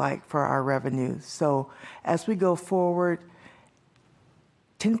may look like for our revenues. So as we go forward,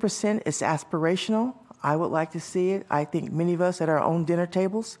 10% is aspirational. I would like to see it. I think many of us at our own dinner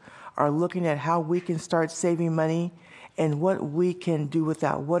tables are looking at how we can start saving money and what we can do with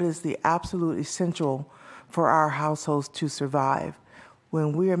that, what is the absolute essential for our households to survive.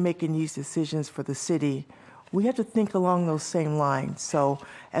 When we are making these decisions for the city, we have to think along those same lines. So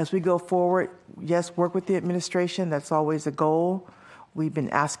as we go forward, yes, work with the administration. That's always a goal. We've been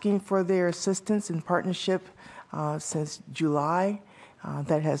asking for their assistance and partnership since July.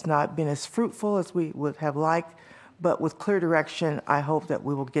 That has not been as fruitful as we would have liked, but with clear direction, I hope that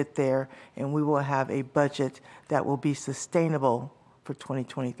we will get there and we will have a budget that will be sustainable for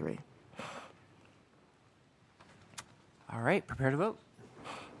 2023. All right, prepare to vote.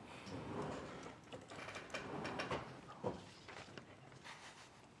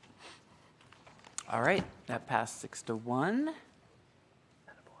 All right, that passed 6-1.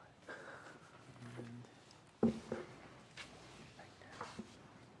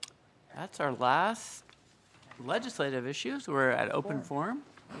 That's our last legislative issues. We're at open forum.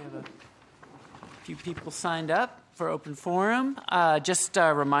 We have a few people signed up for open forum. Just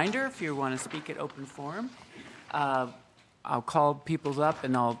a reminder, if you want to speak at open forum, I'll call people up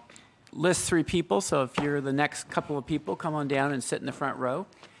and I'll list 3 people. So if you're the next couple of people, come on down and sit in the front row.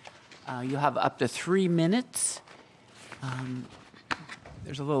 You'll have up to 3 minutes.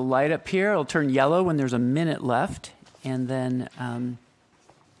 There's a little light up here. It'll turn yellow when there's a minute left. And then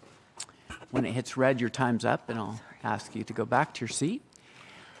when it hits red, your time's up, and I'll ask you to go back to your seat.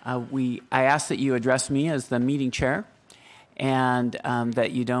 I ask that you address me as the meeting chair, and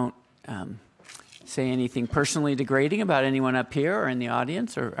that you don't say anything personally degrading about anyone up here or in the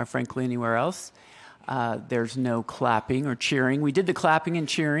audience or frankly anywhere else. There's no clapping or cheering. We did the clapping and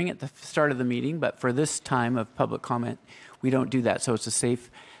cheering at the start of the meeting, but for this time of public comment, we don't do that. So it's a safe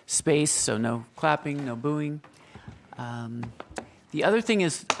space, so no clapping, no booing. The other thing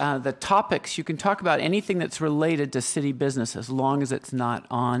is the topics. You can talk about anything that's related to city business as long as it's not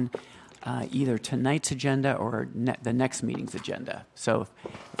on either tonight's agenda or the next meeting's agenda. So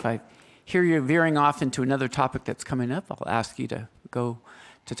if I hear you veering off into another topic that's coming up, I'll ask you to go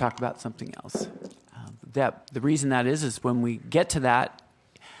to talk about something else. The reason that is when we get to that,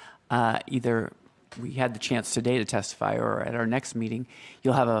 either we had the chance today to testify or at our next meeting,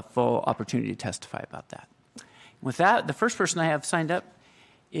 you'll have a full opportunity to testify about that. With that, the first person I have signed up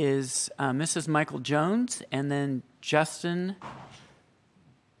is Mrs. Michael Jones, and then Justin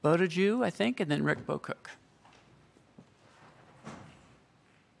Bodaju, I think, and then Rick Bocook.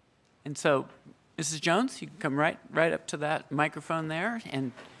 And so, Mrs. Jones, you can come right up to that microphone there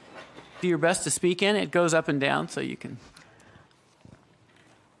and do your best to speak in. It goes up and down, so you can.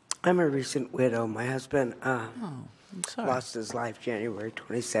 I'm a recent widow. My husband lost his life January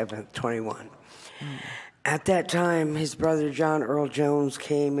 27th, 21. At that time, his brother John Earl Jones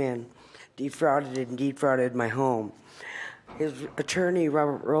came in, defrauded my home. His attorney,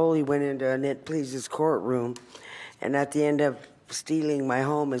 Robert Rowley, went into Annette Please's courtroom, and at the end of stealing my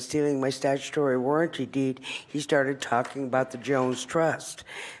home and stealing my statutory warranty deed, he started talking about the Jones Trust,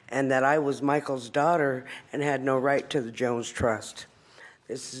 and that I was Michael's daughter and had no right to the Jones Trust.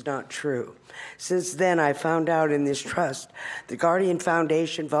 This is not true. Since then, I found out in this trust, the Guardian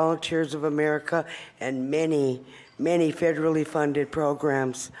Foundation, Volunteers of America, and many, many federally funded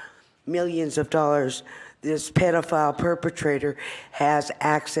programs, millions of dollars, this pedophile perpetrator has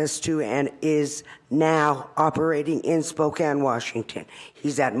access to and is now operating in Spokane, Washington.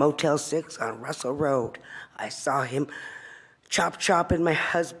 He's at Motel 6 on Russell Road. I saw him chopping my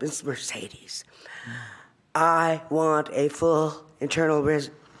husband's Mercedes. I want a full internal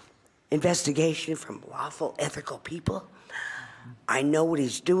investigation from lawful, ethical people. I know what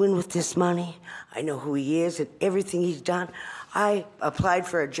he's doing with this money. I know who he is and everything he's done. I applied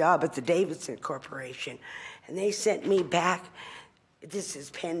for a job at the Davidson Corporation, and they sent me back. This is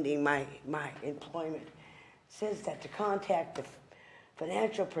pending my employment. It says that to contact the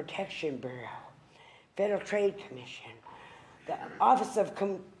Financial Protection Bureau, Federal Trade Commission, the Office of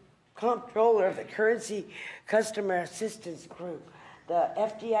Comptroller of the Currency Customer Assistance Group, the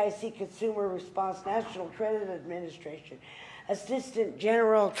FDIC Consumer Response National Credit Administration, Assistant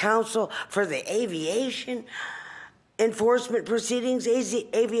General Counsel for the Aviation Enforcement Proceedings,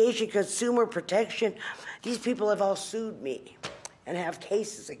 Aviation Consumer Protection. These people have all sued me and have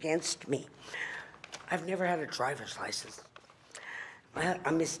cases against me. I've never had a driver's license.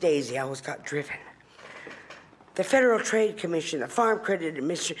 I'm Miss Daisy. I always got driven. The Federal Trade Commission, the Farm Credit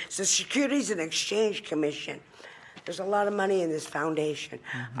Administration, the Securities and Exchange Commission. There's a lot of money in this foundation.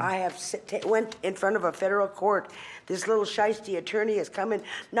 I have went in front of a federal court. This little shiesty attorney has come and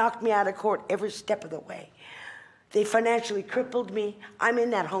knocked me out of court every step of the way. They financially crippled me. I'm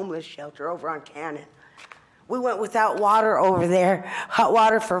in that homeless shelter over on Cannon. We went without water over there, hot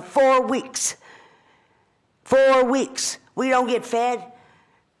water for 4 weeks. 4 weeks. We don't get fed.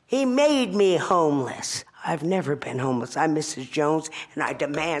 He made me homeless. I've never been homeless. I'm Mrs. Jones, and I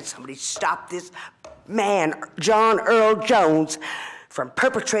demand somebody stop this man, John Earl Jones, from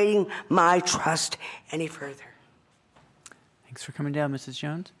perpetrating my trust any further. Thanks for coming down, Mrs.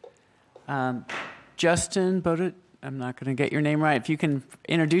 Jones. Justin Bowden, I'm not going to get your name right. If you can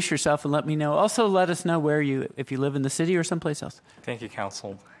introduce yourself and let me know. Also, let us know if you live in the city or someplace else. Thank you,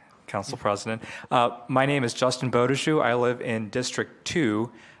 Council President. My name is Justin Bodeshu. I live in District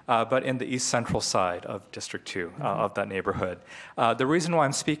 2, but in the east central side of District 2 of that neighborhood. The reason why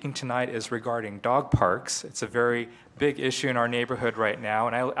I'm speaking tonight is regarding dog parks. It's a very big issue in our neighborhood right now,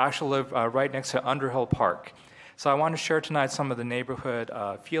 and I actually live right next to Underhill Park. So I want to share tonight some of the neighborhood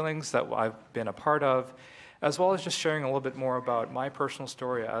feelings that I've been a part of, as well as just sharing a little bit more about my personal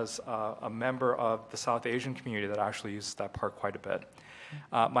story as a member of the South Asian community that actually uses that park quite a bit.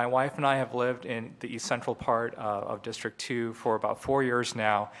 My wife and I have lived in the east central part of District 2 for about 4 years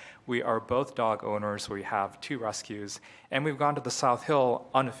now. We are both dog owners. We have 2 rescues, and we've gone to the South Hill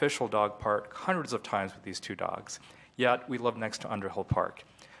unofficial dog park hundreds of times with these 2 dogs, yet we live next to Underhill Park.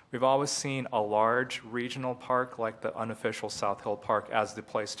 We've always seen a large regional park like the unofficial South Hill Park as the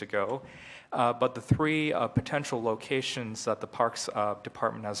place to go. But the 3 potential locations that the Parks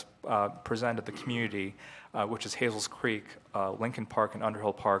Department has presented the community, which is Hazels Creek, Lincoln Park, and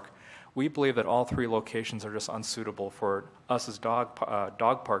Underhill Park, we believe that all 3 locations are just unsuitable for us as dog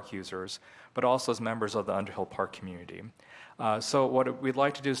park users, but also as members of the Underhill Park community. So what we'd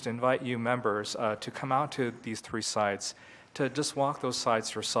like to do is to invite you members to come out to these 3 sites, to just walk those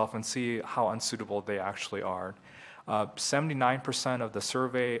sites yourself and see how unsuitable they actually are. 79% of the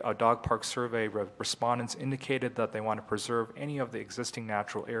survey, dog park survey respondents indicated that they want to preserve any of the existing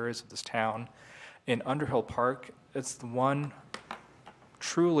natural areas of this town. In Underhill Park, it's the one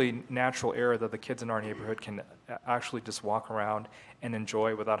truly natural area that the kids in our neighborhood can actually just walk around and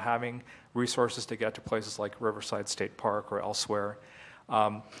enjoy without having resources to get to places like Riverside State Park or elsewhere.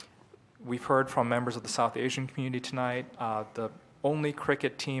 We've heard from members of the South Asian community tonight. The only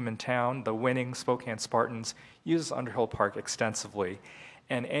cricket team in town, the winning Spokane Spartans, uses Underhill Park extensively.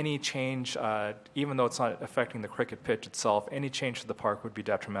 And any change, even though it's not affecting the cricket pitch itself, any change to the park would be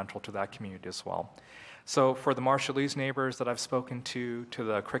detrimental to that community as well. So for the Marshallese neighbors that I've spoken to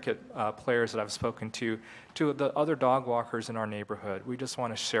the cricket players that I've spoken to the other dog walkers in our neighborhood, we just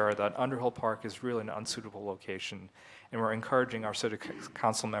want to share that Underhill Park is really an unsuitable location, and we're encouraging our city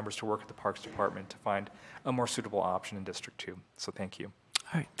council members to work with the Parks Department to find a more suitable option in District 2. So thank you.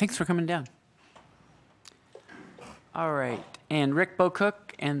 All right, thanks for coming down. All right, and Rick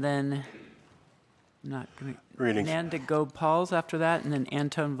Bocook, and then Nanda Gopals after that, and then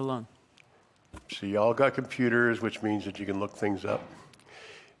Anton Vallone. So y'all got computers, which means that you can look things up.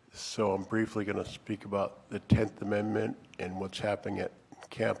 So I'm briefly going to speak about the 10th Amendment and what's happening at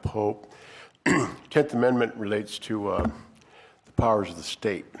Camp Hope. 10th Amendment relates to the powers of the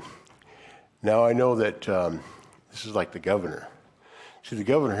state. Now I know that this is like the governor. See, the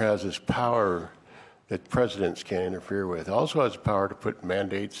governor has this power that presidents can't interfere with. Also has the power to put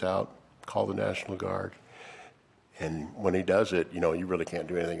mandates out, call the National Guard. And when he does it, you really can't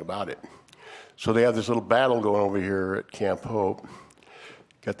do anything about it. So they have this little battle going over here at Camp Hope.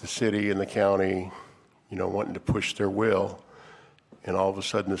 Got the city and the county, wanting to push their will. And all of a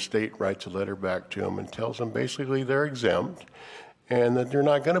sudden the state writes a letter back to them and tells them basically they're exempt and that they're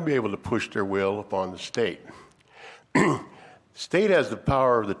not going to be able to push their will upon the state. State has the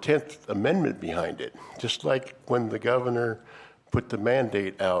power of the 10th Amendment behind it. Just like when the governor put the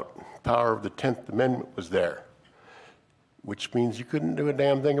mandate out, power of the 10th Amendment was there, which means you couldn't do a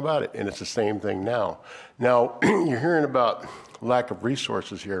damn thing about it. And it's the same thing now. Now, you're hearing about lack of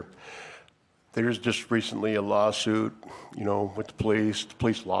resources here. There's just recently a lawsuit, with the police. The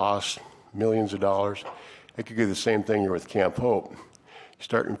police lost millions of dollars. It could be the same thing here with Camp Hope. You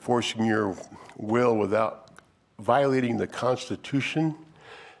start enforcing your will without violating the Constitution.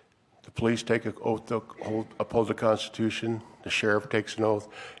 The police take an oath to uphold the Constitution. The sheriff takes an oath.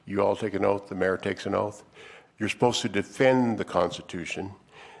 You all take an oath. The mayor takes an oath. You're supposed to defend the Constitution.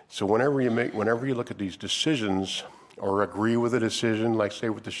 So whenever you look at these decisions or agree with a decision, like say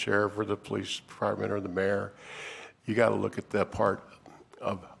with the sheriff or the police department or the mayor, you got to look at that part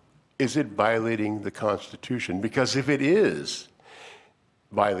of, is it violating the Constitution? Because if it is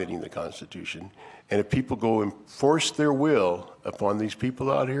violating the Constitution, and if people go and force their will upon these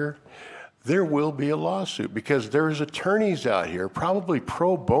people out here, there will be a lawsuit, because there's attorneys out here, probably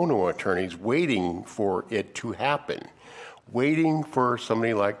pro bono attorneys, waiting for it to happen, waiting for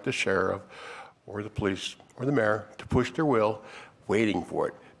somebody like the sheriff or the police or the mayor to push their will, waiting for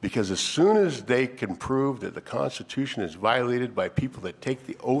it. Because as soon as they can prove that the Constitution is violated by people that take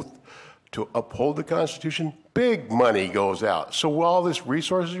the oath to uphold the Constitution, big money goes out. So all this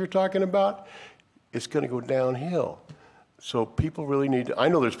resources you're talking about, it's going to go downhill. So people really need to, I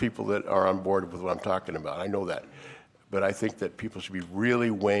know there's people that are on board with what I'm talking about. I know that. But I think that people should be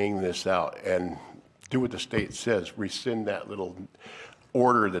really weighing this out and do what the state says, rescind that little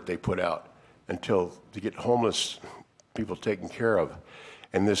order that they put out until to get homeless people taken care of.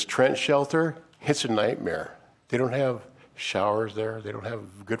 And this trench shelter, it's a nightmare. They don't have showers there. They don't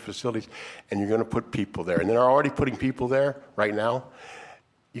have good facilities. And you're going to put people there. And they're already putting people there right now.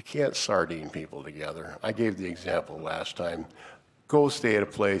 You can't sardine people together. I gave the example last time. Go stay at a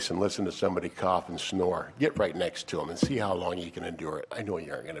place and listen to somebody cough and snore. Get right next to them and see how long you can endure it. I know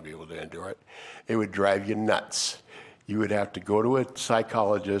you aren't going to be able to endure it. It would drive you nuts. You would have to go to a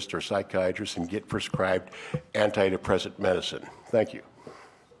psychologist or psychiatrist and get prescribed antidepressant medicine. Thank you.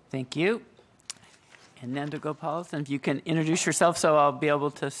 Thank you. And Nanda Gopal, and if you can introduce yourself so I'll be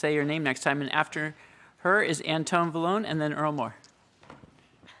able to say your name next time. And after her is Antone Vallone and then Earl Moore.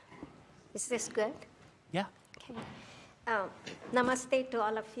 Is this good? Yeah. Okay. Namaste to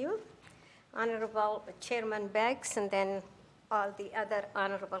all of you, Honorable Chairman Beggs, and then all the other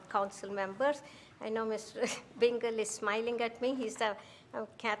honorable council members. I know Mr. Bingle is smiling at me. He's a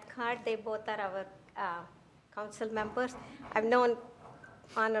Cathcart. They both are our council members. I've known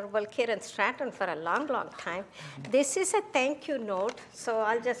Honorable Kieran Stratton for a long, long time. This is a thank you note, so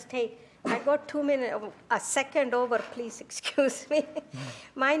I'll just take, I got 2 minutes, a second over, please excuse me.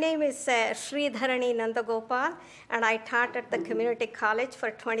 My name is Sridharani Nandagopal, and I taught at the community college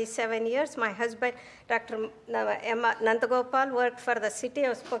for 27 years. My husband, Dr. Emma Nandagopal, worked for the city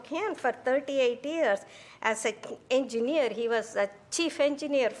of Spokane for 38 years as an engineer. He was the chief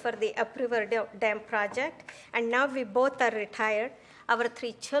engineer for the Upriver Dam project, and now we both are retired. Our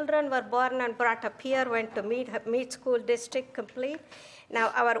 3 children were born and brought up here, went to Mead School District complete.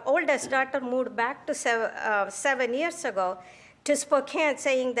 Now, our oldest daughter moved back to 7 years ago to Spokane,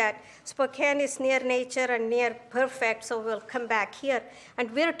 saying that Spokane is near nature and near perfect, so we'll come back here. And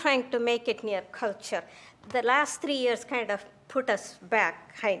we're trying to make it near culture. The last 3 years kind of put us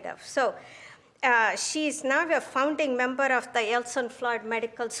back, kind of. So she's now a founding member of the Elson Floyd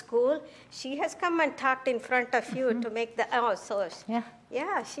Medical School. She has come and talked in front of you to make the,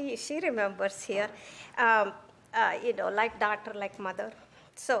 yeah, she remembers here. Like daughter, like mother.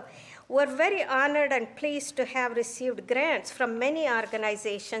 So we're very honored and pleased to have received grants from many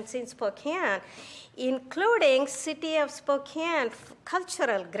organizations in Spokane, including City of Spokane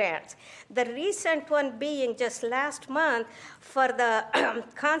cultural grants. The recent one being just last month for the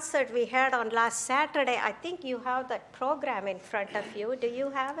concert we had on last Saturday. I think you have that program in front of you. Do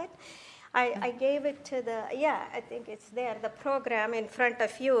you have it? I gave it to I think it's there, the program in front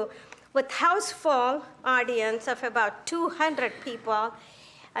of you, with house full audience of about 200 people.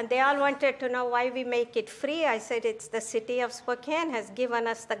 And they all wanted to know why we make it free. I said, it's the city of Spokane has given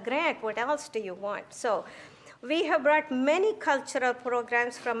us the grant. What else do you want? So we have brought many cultural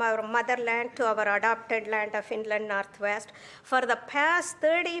programs from our motherland to our adopted land of Inland Northwest. For the past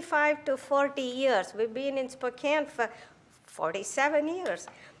 35 to 40 years, we've been in Spokane for 47 years.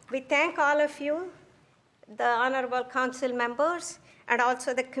 We thank all of you, the honorable council members, and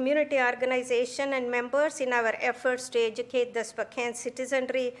also the community organization and members in our efforts to educate the Spokane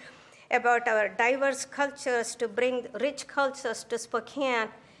citizenry about our diverse cultures, to bring rich cultures to Spokane.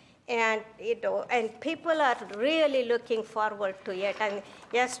 And, and people are really looking forward to it. And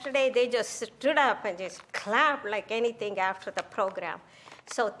yesterday, they just stood up and just clapped like anything after the program.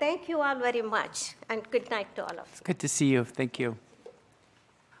 So thank you all very much, and good night to all of you. It's good to see you. Thank you.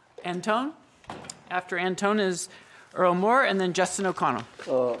 Antone? After Antone is Earl Moore, and then Justin O'Connell.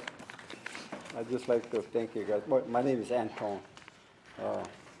 I'd just like to thank you guys. My name is Antone.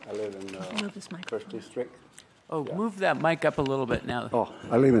 I live in the 1st District. Oh, yeah. Move that mic up a little bit now. Oh,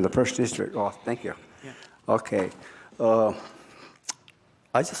 I live in the 1st District. Oh, thank you. Yeah. Okay.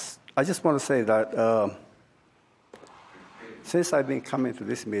 I just want to say that since I've been coming to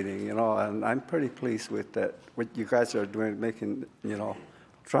this meeting, and I'm pretty pleased with that, what you guys are doing, making,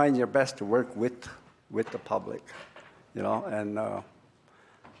 trying your best to work with the public. And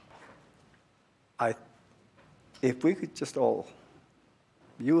if we could just all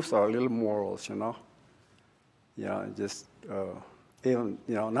use our little morals, just even,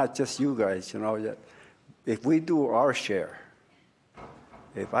 not just you guys, if we do our share,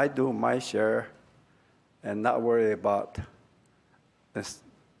 if I do my share and not worry about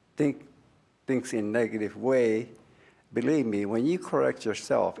things in negative way, believe me, when you correct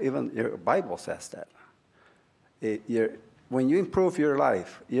yourself, even your Bible says that, when you improve your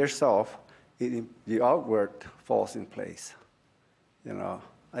life yourself, the outward falls in place. You know,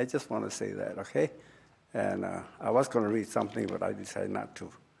 I just want to say that, okay? And I was going to read something, but I decided not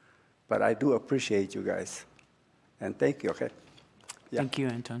to. But I do appreciate you guys. And thank you, okay? Yeah. Thank you,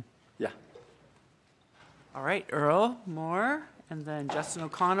 Anton. Yeah. All right, Earl Moore, and then Justin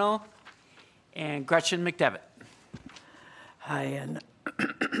O'Connell, and Gretchen McDevitt. Hi, and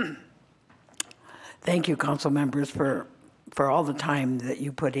thank you, council members, for all the time that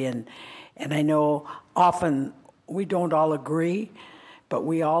you put in. And I know often we don't all agree, but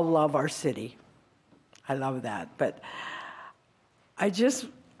we all love our city. I love that. But I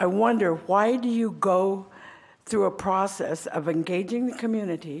wonder, why do you go through a process of engaging the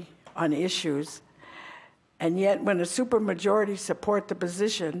community on issues, and yet when a supermajority support the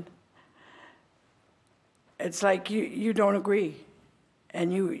position, it's like you don't agree,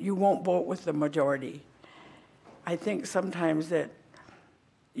 and you won't vote with the majority. I think sometimes that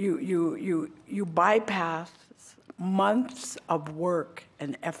you bypass months of work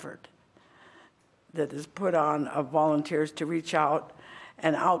and effort that is put on of volunteers to reach out,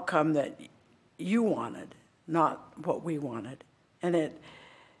 an outcome that you wanted, not what we wanted. And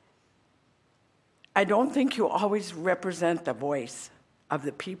I don't think you always represent the voice of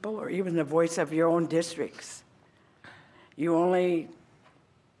the people or even the voice of your own districts. You only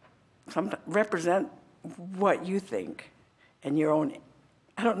represent what you think and your own,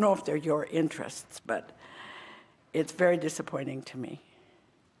 I don't know if they're your interests, but it's very disappointing to me.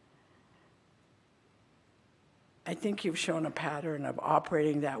 I think you've shown a pattern of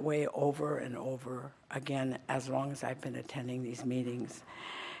operating that way over and over again as long as I've been attending these meetings.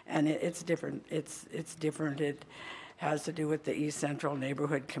 And it's different. It's different. It has to do with the East Central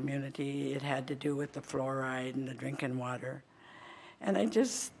neighborhood community. It had to do with the fluoride and the drinking water. And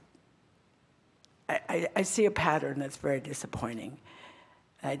I see a pattern that's very disappointing.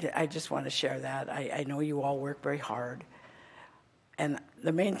 I just want to share that. I know you all work very hard. And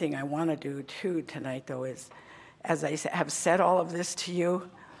the main thing I want to do too tonight though is, as I have said all of this to you,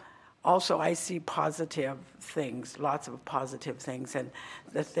 also I see positive things, lots of positive things. And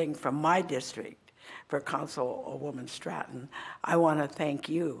the thing from my district, for Councilwoman Stratton, I want to thank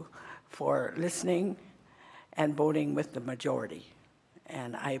you for listening and voting with the majority.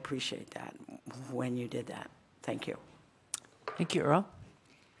 And I appreciate that when you did that. Thank you. Thank you, Earl.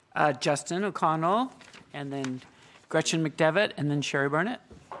 Justin O'Connell, and then Gretchen McDevitt, and then Sherry Barnett.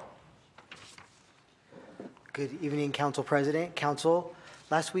 Good evening, Council President, Council.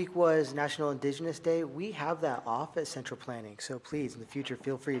 Last week was National Indigenous Day. We have that off at Central Planning, so please, in the future,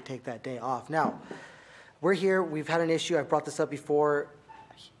 feel free to take that day off. Now, we're here. We've had an issue. I've brought this up before.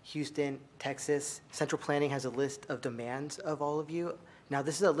 Houston, Texas. Central Planning has a list of demands of all of you. Now,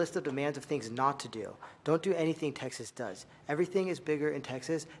 this is a list of demands of things not to do. Don't do anything Texas does. Everything is bigger in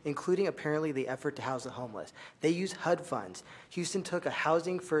Texas, including apparently the effort to house the homeless. They use HUD funds. Houston took a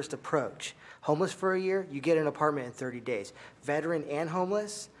housing-first approach. Homeless for a year, you get an apartment in 30 days. Veteran and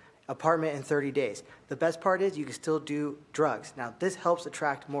homeless, apartment in 30 days. The best part is you can still do drugs. Now, this helps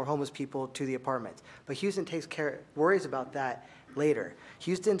attract more homeless people to the apartments. But Houston worries about that later.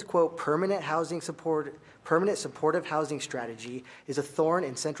 Houston's, quote, permanent supportive housing strategy is a thorn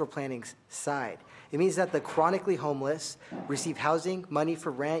in Central Planning's side. It means that the chronically homeless receive housing, money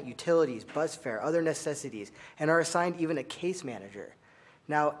for rent, utilities, bus fare, other necessities, and are assigned even a case manager.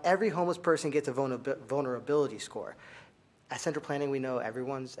 Now, every homeless person gets a vulnerability score. At Central Planning, we know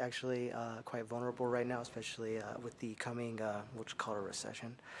everyone's actually quite vulnerable right now, especially with the coming, we'll just call it a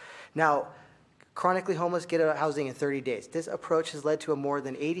recession. Now, chronically homeless get out of housing in 30 days. This approach has led to a more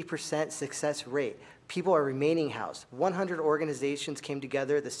than 80% success rate. People are remaining housed. 100 organizations came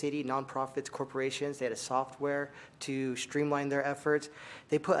together, the city, nonprofits, corporations. They had a software to streamline their efforts.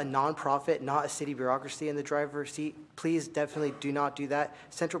 They put a nonprofit, not a city bureaucracy, in the driver's seat. Please definitely do not do that.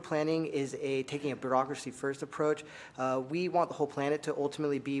 Central Planning is taking a bureaucracy-first approach. We want the whole planet to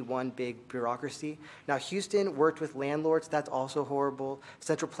ultimately be one big bureaucracy. Now, Houston worked with landlords. That's also horrible.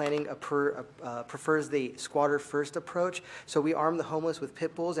 Central Planning prefers the squatter-first approach. So we arm the homeless with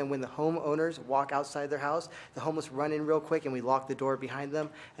pit bulls, and when the homeowners walk outside their house, the homeless run in real quick, and we lock the door behind them,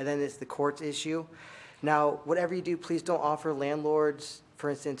 and then it's the court's issue. Now, whatever you do, please don't offer landlords, for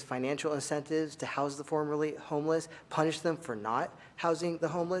instance, financial incentives to house the formerly homeless. Punish them for not housing the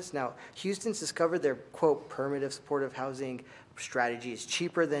homeless. Now, Houston's discovered their, quote, permanent supportive housing strategy is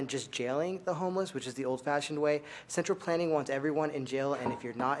cheaper than just jailing the homeless, which is the old-fashioned way. Central Planning wants everyone in jail, and if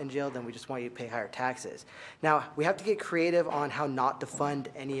you're not in jail, then we just want you to pay higher taxes. Now, we have to get creative on how not to fund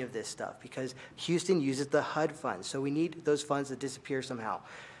any of this stuff, because Houston uses the HUD funds, so we need those funds to disappear somehow.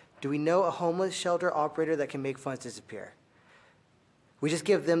 Do we know a homeless shelter operator that can make funds disappear? We just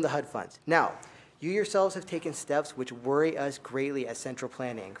give them the HUD funds. Now, you yourselves have taken steps which worry us greatly at central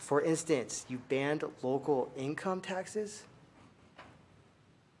planning. For instance, you banned local income taxes.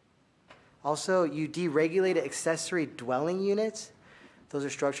 Also, you deregulated accessory dwelling units. Those are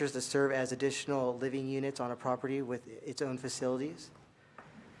structures that serve as additional living units on a property with its own facilities.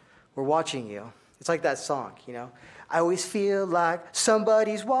 We're watching you. It's like that song, you know. I always feel like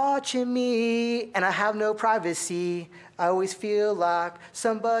somebody's watching me and I have no privacy. I always feel like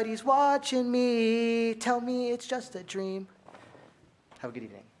somebody's watching me. Tell me it's just a dream. Have a good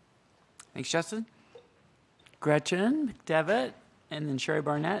evening. Thanks, Justin. Gretchen McDevitt, and then Sherry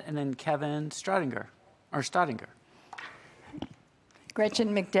Barnett, and then Kevin Staudinger.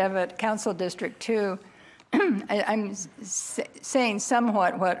 Gretchen McDevitt, Council District 2. I'm saying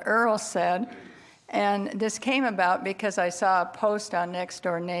somewhat what Earl said, and this came about because I saw a post on Next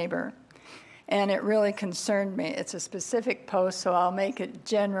Door Neighbor, and it really concerned me. It's a specific post, so I'll make it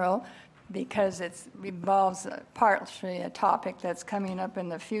general because it involves partly a topic that's coming up in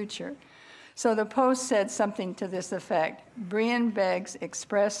the future. So the post said something to this effect. Brian Beggs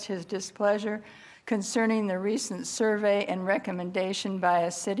expressed his displeasure concerning the recent survey and recommendation by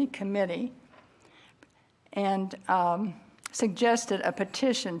a city committee and suggested a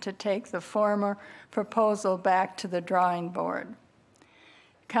petition to take the former proposal back to the drawing board.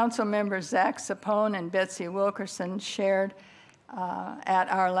 Council members Zach Sapone and Betsy Wilkerson shared at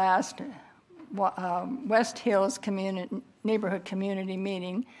our last West Hills neighborhood community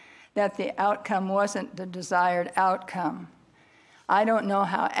meeting that the outcome wasn't the desired outcome. I don't know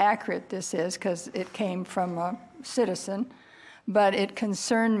how accurate this is because it came from a citizen, but it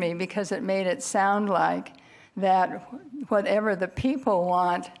concerned me because it made it sound like that whatever the people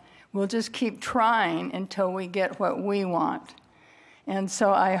want, we'll just keep trying until we get what we want. And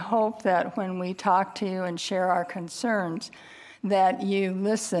so I hope that when we talk to you and share our concerns, that you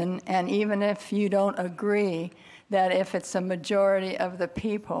listen, and even if you don't agree, that if it's a majority of the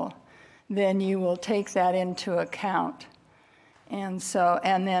people, then you will take that into account. And so,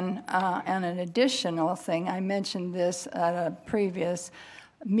 and then, and an additional thing, I mentioned this at a previous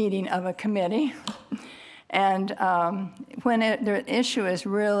meeting of a committee, and when the issue is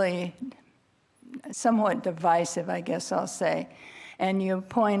really somewhat divisive, I guess I'll say, and you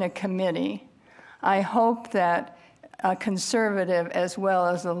appoint a committee, I hope that a conservative as well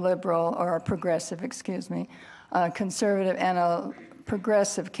as a liberal, or a progressive, excuse me, a conservative and a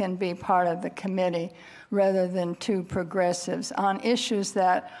progressive can be part of the committee rather than two progressives on issues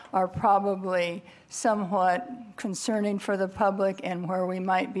that are probably somewhat concerning for the public and where we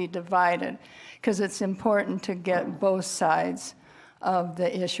might be divided, because it's important to get both sides of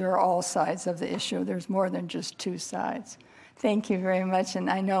the issue, or all sides of the issue. There's more than just two sides. Thank you very much, and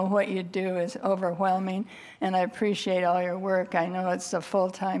I know what you do is overwhelming, and I appreciate all your work. I know it's a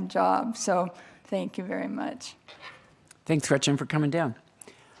full-time job, so thank you very much. Thanks, Gretchen, for coming down.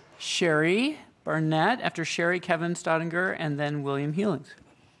 Sherry Barnett, after Sherry, Kevin Staudinger, and then William Healings.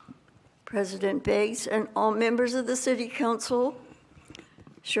 President Beggs and all members of the City Council,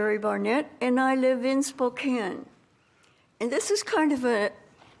 Sherry Barnett, and I live in Spokane. And this is kind of a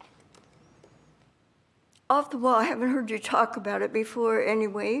off the wall. I haven't heard you talk about it before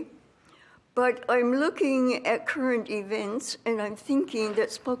anyway, but I'm looking at current events and I'm thinking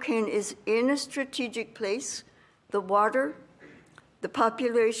that Spokane is in a strategic place. The water, the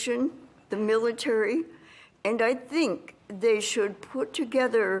population, the military, and I think they should put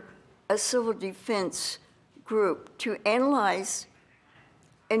together a civil defense group to analyze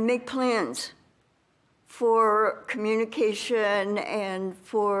and make plans for communication and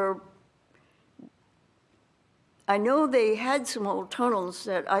for, I know they had some old tunnels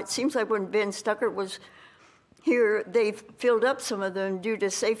that, it seems like when Ben Stuckert was here, they filled up some of them due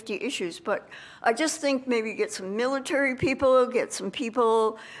to safety issues, but I just think maybe get some military people, get some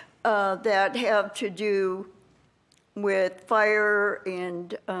people that have to do with fire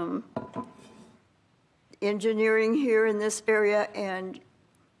and engineering here in this area, and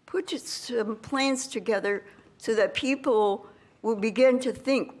put some plans together so that people will begin to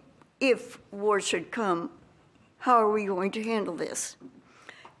think, if war should come, how are we going to handle this?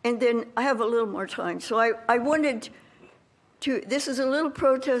 And then I have a little more time. So I wanted to, this is a little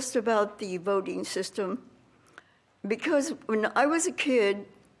protest about the voting system, because when I was a kid,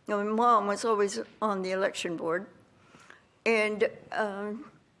 my mom was always on the election board, and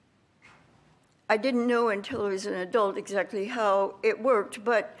I didn't know until I was an adult exactly how it worked,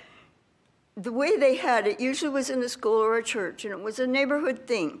 but the way they had it usually was in a school or a church, and it was a neighborhood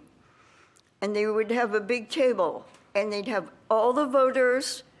thing. And they would have a big table, and they'd have all the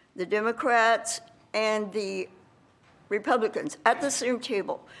voters, the Democrats, and the Republicans, at the same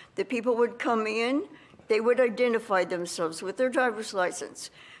table. The people would come in, they would identify themselves with their driver's license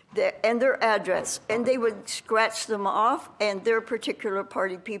and their address, and they would scratch them off, and their particular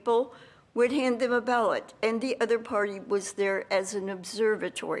party people would hand them a ballot, and the other party was there as an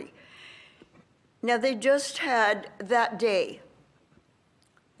observatory. Now, they just had that day.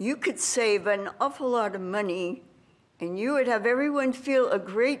 You could save an awful lot of money, and you would have everyone feel a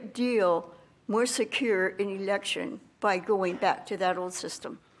great deal more secure in election by going back to that old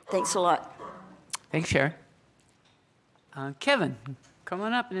system. Thanks a lot. Thanks, Sharon. Kevin, come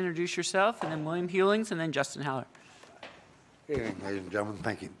on up and introduce yourself, and then William Hewlings, and then Justin Haller. Good evening, ladies and gentlemen.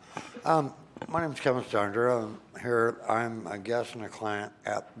 Thank you. My name is Kevin Starnder. I'm here. I'm a guest and a client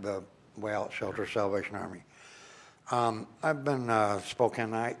at the Way Out Shelter Salvation Army. I've been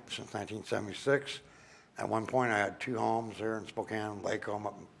Spokaneite since 1976. At one point, I had 2 homes here in Spokane, Lake Home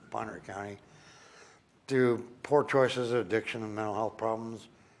up in Ponderosa County. Through poor choices, addiction, and mental health problems,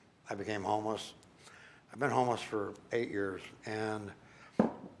 I became homeless. I've been homeless for 8 years, and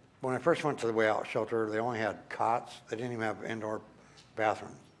when I first went to the Way Out Shelter, they only had cots. They didn't even have indoor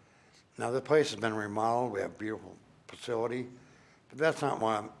bathrooms. Now, the place has been remodeled. We have a beautiful facility, but that's not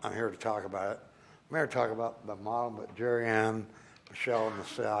why I'm here to talk about it. I'm here to talk about the model that Jerry Ann, Michelle, and the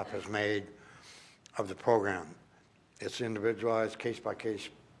staff has made of the program. It's individualized, case-by-case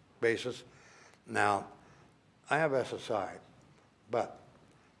basis. Now, I have SSI, but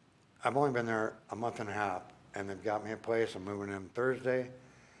I've only been there a month and a half, and they've got me a place. I'm moving in Thursday.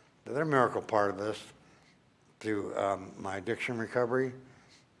 The other miracle part of this, through my addiction recovery,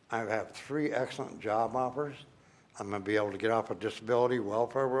 I have 3 excellent job offers. I'm going to be able to get off of disability,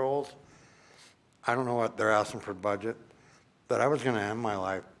 welfare rolls. I don't know what they're asking for budget, but I was going to end my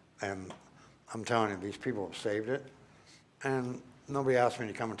life, and I'm telling you, these people have saved it. And nobody asked me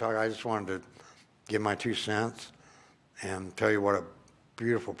to come and talk. I just wanted to give my 2 cents and tell you what a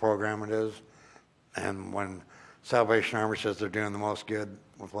beautiful program it is. And when Salvation Army says they're doing the most good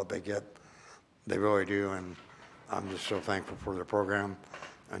with what they get, they really do. And I'm just so thankful for their program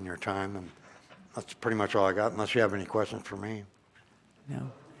and your time. And that's pretty much all I got, unless you have any questions for me.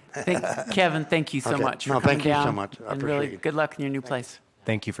 No. Kevin, thank you so Okay. much for No, coming thank you down. so much. I And really, appreciate it. good luck in your new place.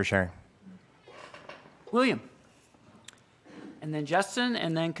 Thank you for sharing. William. And then Justin,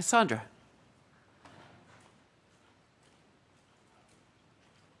 and then Cassandra.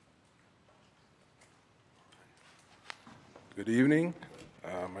 Good evening.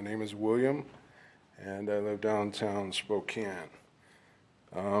 My name is William, and I live downtown Spokane.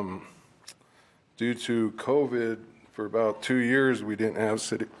 Due to COVID, for about 2 years, we didn't have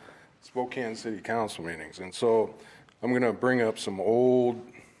Spokane City Council meetings, and so I'm going to bring up some old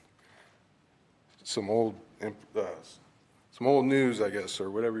news, I guess, or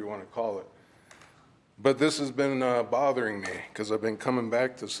whatever you want to call it. But this has been bothering me because I've been coming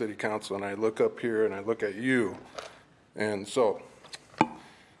back to City Council, and I look up here and I look at you. And so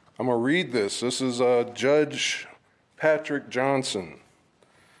I'm going to read this. This is Judge Patrick Johnson.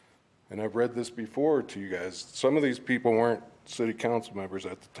 And I've read this before to you guys. Some of these people weren't city council members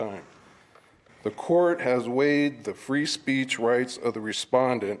at the time. The court has weighed the free speech rights of the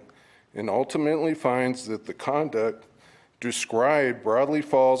respondent and ultimately finds that the conduct described broadly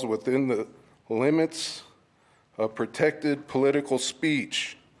falls within the limits of protected political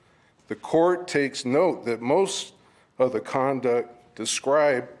speech. The court takes note that most of the conduct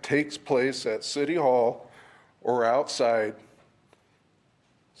described takes place at City Hall or outside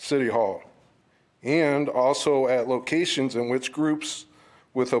City Hall, and also at locations in which groups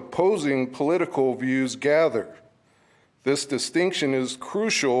with opposing political views gather. This distinction is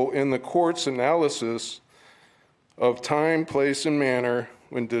crucial in the court's analysis of time, place, and manner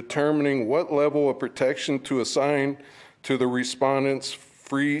when determining what level of protection to assign to the respondent's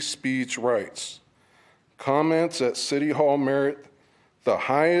free speech rights. Comments at City Hall merit the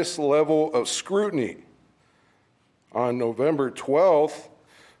highest level of scrutiny. On November 12th,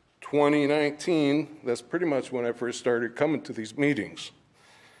 2019, that's pretty much when I first started coming to these meetings,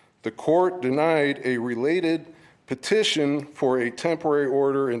 the court denied a related petition for a temporary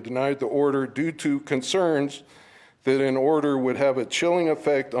order and denied the order due to concerns that an order would have a chilling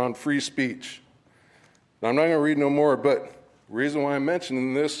effect on free speech. Now, I'm not going to read no more, but the reason why I'm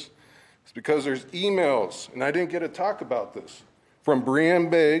mentioning this is because there's emails, and I didn't get to talk about this, from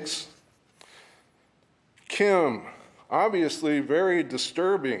Brianne Beggs, Kim, obviously very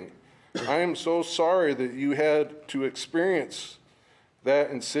disturbing. I am so sorry that you had to experience that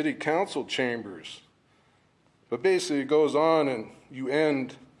in city council chambers. But basically it goes on and you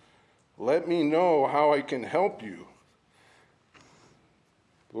end, let me know how I can help you.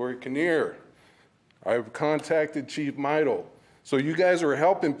 Lori Kinnear, I've contacted Chief Meidel. So you guys are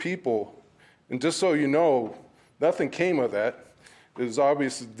helping people, and just so you know, nothing came of that. It was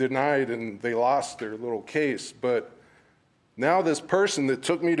obviously denied and they lost their little case, but now this person that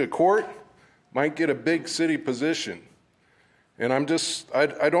took me to court might get a big city position. And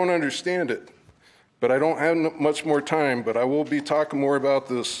I don't understand it, but I don't have much more time, but I will be talking more about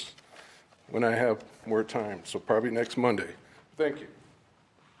this when I have more time, so probably next Monday. Thank you.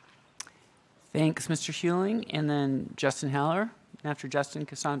 Thanks, Mr. Hewling. And then Justin Haller, and after Justin,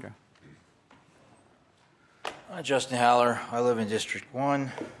 Cassandra. Justin Haller, I live in District 1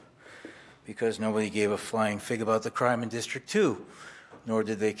 because nobody gave a flying fig about the crime in District 2, nor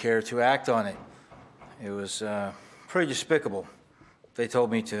did they care to act on it. It was pretty despicable. They told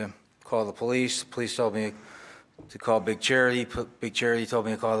me to call the police. The police told me to call Big Charity. Big Charity told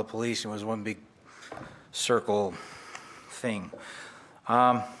me to call the police. It was one big circle thing.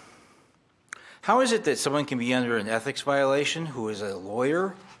 How is it that someone can be under an ethics violation who is a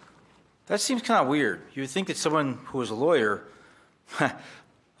lawyer? That seems kind of weird. You would think that someone who is a lawyer,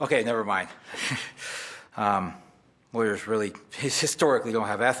 okay, never mind. Lawyers really historically don't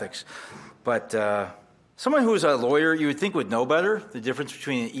have ethics. But someone who is a lawyer, you would think would know better, the difference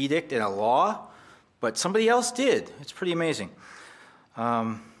between an edict and a law, but somebody else did. It's pretty amazing.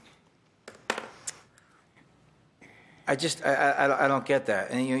 I don't get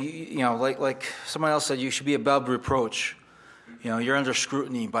that. And you know, like someone else said, you should be above reproach. You know, you're under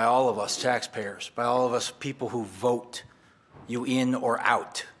scrutiny by all of us taxpayers, by all of us people who vote you in or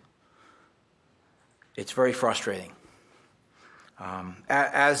out. It's very frustrating.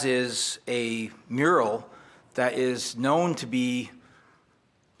 As is a mural that is known to be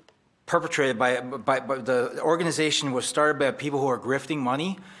perpetrated by the organization was started by people who are grifting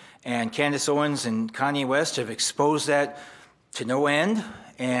money, and Candace Owens and Kanye West have exposed that to no end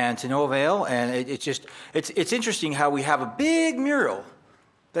and to no avail. And it's interesting how we have a big mural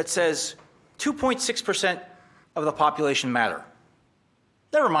that says 2.6% of the population matter.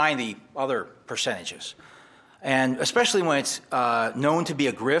 Never mind the other percentages. And especially when it's known to be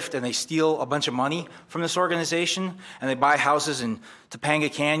a grift and they steal a bunch of money from this organization and they buy houses in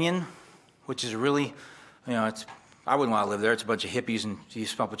Topanga Canyon, which is really, you know, I wouldn't want to live there. It's a bunch of hippies and you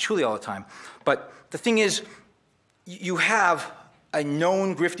smell patchouli all the time. But the thing is, you have a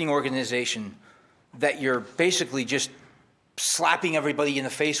known grifting organization that you're basically just slapping everybody in the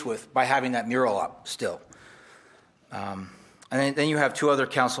face with by having that mural up still. And then you have two other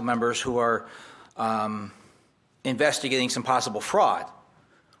council members who are investigating some possible fraud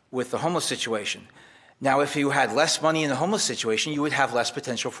with the homeless situation. Now, if you had less money in the homeless situation, you would have less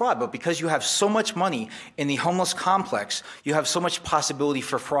potential fraud. But because you have so much money in the homeless complex, you have so much possibility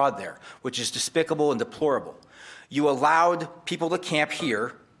for fraud there, which is despicable and deplorable. You allowed people to camp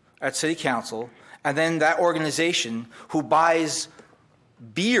here at City Council, and then that organization who buys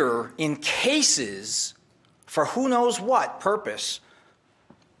beer in cases for who knows what purpose,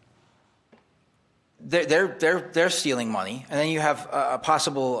 they're stealing money, and then you have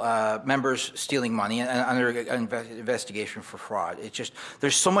possible members stealing money and under investigation for fraud. It just,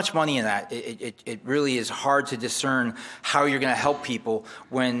 there's so much money in that. It really is hard to discern how you're going to help people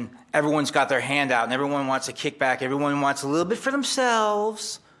when everyone's got their hand out and everyone wants a kickback, everyone wants a little bit for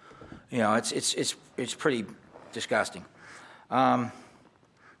themselves. You know, it's pretty disgusting.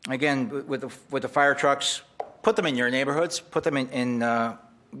 Again, with the fire trucks, put them in your neighborhoods, put them in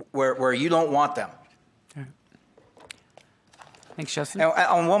where you don't want them. Thanks, Justin.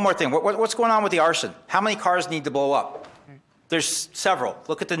 And one more thing. What's going on with the arson? How many cars need to blow up? There's several.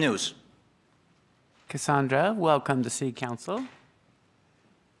 Look at the news. Cassandra, welcome to City Council.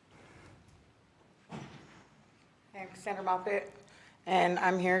 I'm Cassandra Moffett, and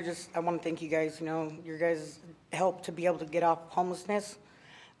I'm here I want to thank you guys, your guys' help to be able to get off homelessness.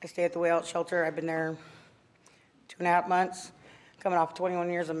 I stay at the Way Out shelter. I've been there 2.5 months, coming off 21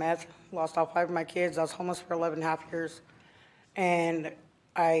 years of meth, lost all 5 of my kids. I was homeless for 11.5 years. And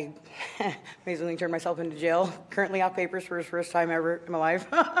I amazingly turned myself into jail. Currently off papers for the first time ever in my life.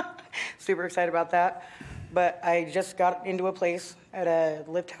 Super excited about that. But I just got into a place at a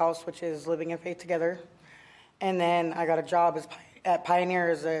Lift House, which is Living in Faith Together. And then I got a job at Pioneer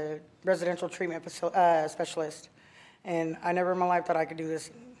as a residential treatment specialist. And I never in my life thought I could do this.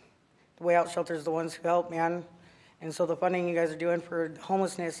 The Way Out shelter is the ones who helped me on. And so the funding you guys are doing for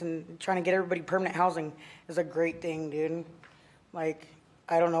homelessness and trying to get everybody permanent housing is a great thing, dude. Like,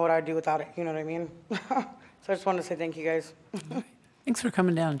 I don't know what I'd do without it, you know what I mean? So I just wanted to say thank you guys. Thanks for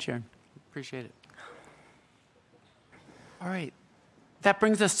coming down, Sharon. Appreciate it. All right. That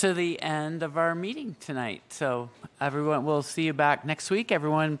brings us to the end of our meeting tonight. So everyone, we'll see you back next week.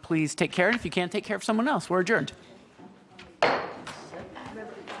 Everyone, please take care. And if you can't take care of someone else, we're adjourned.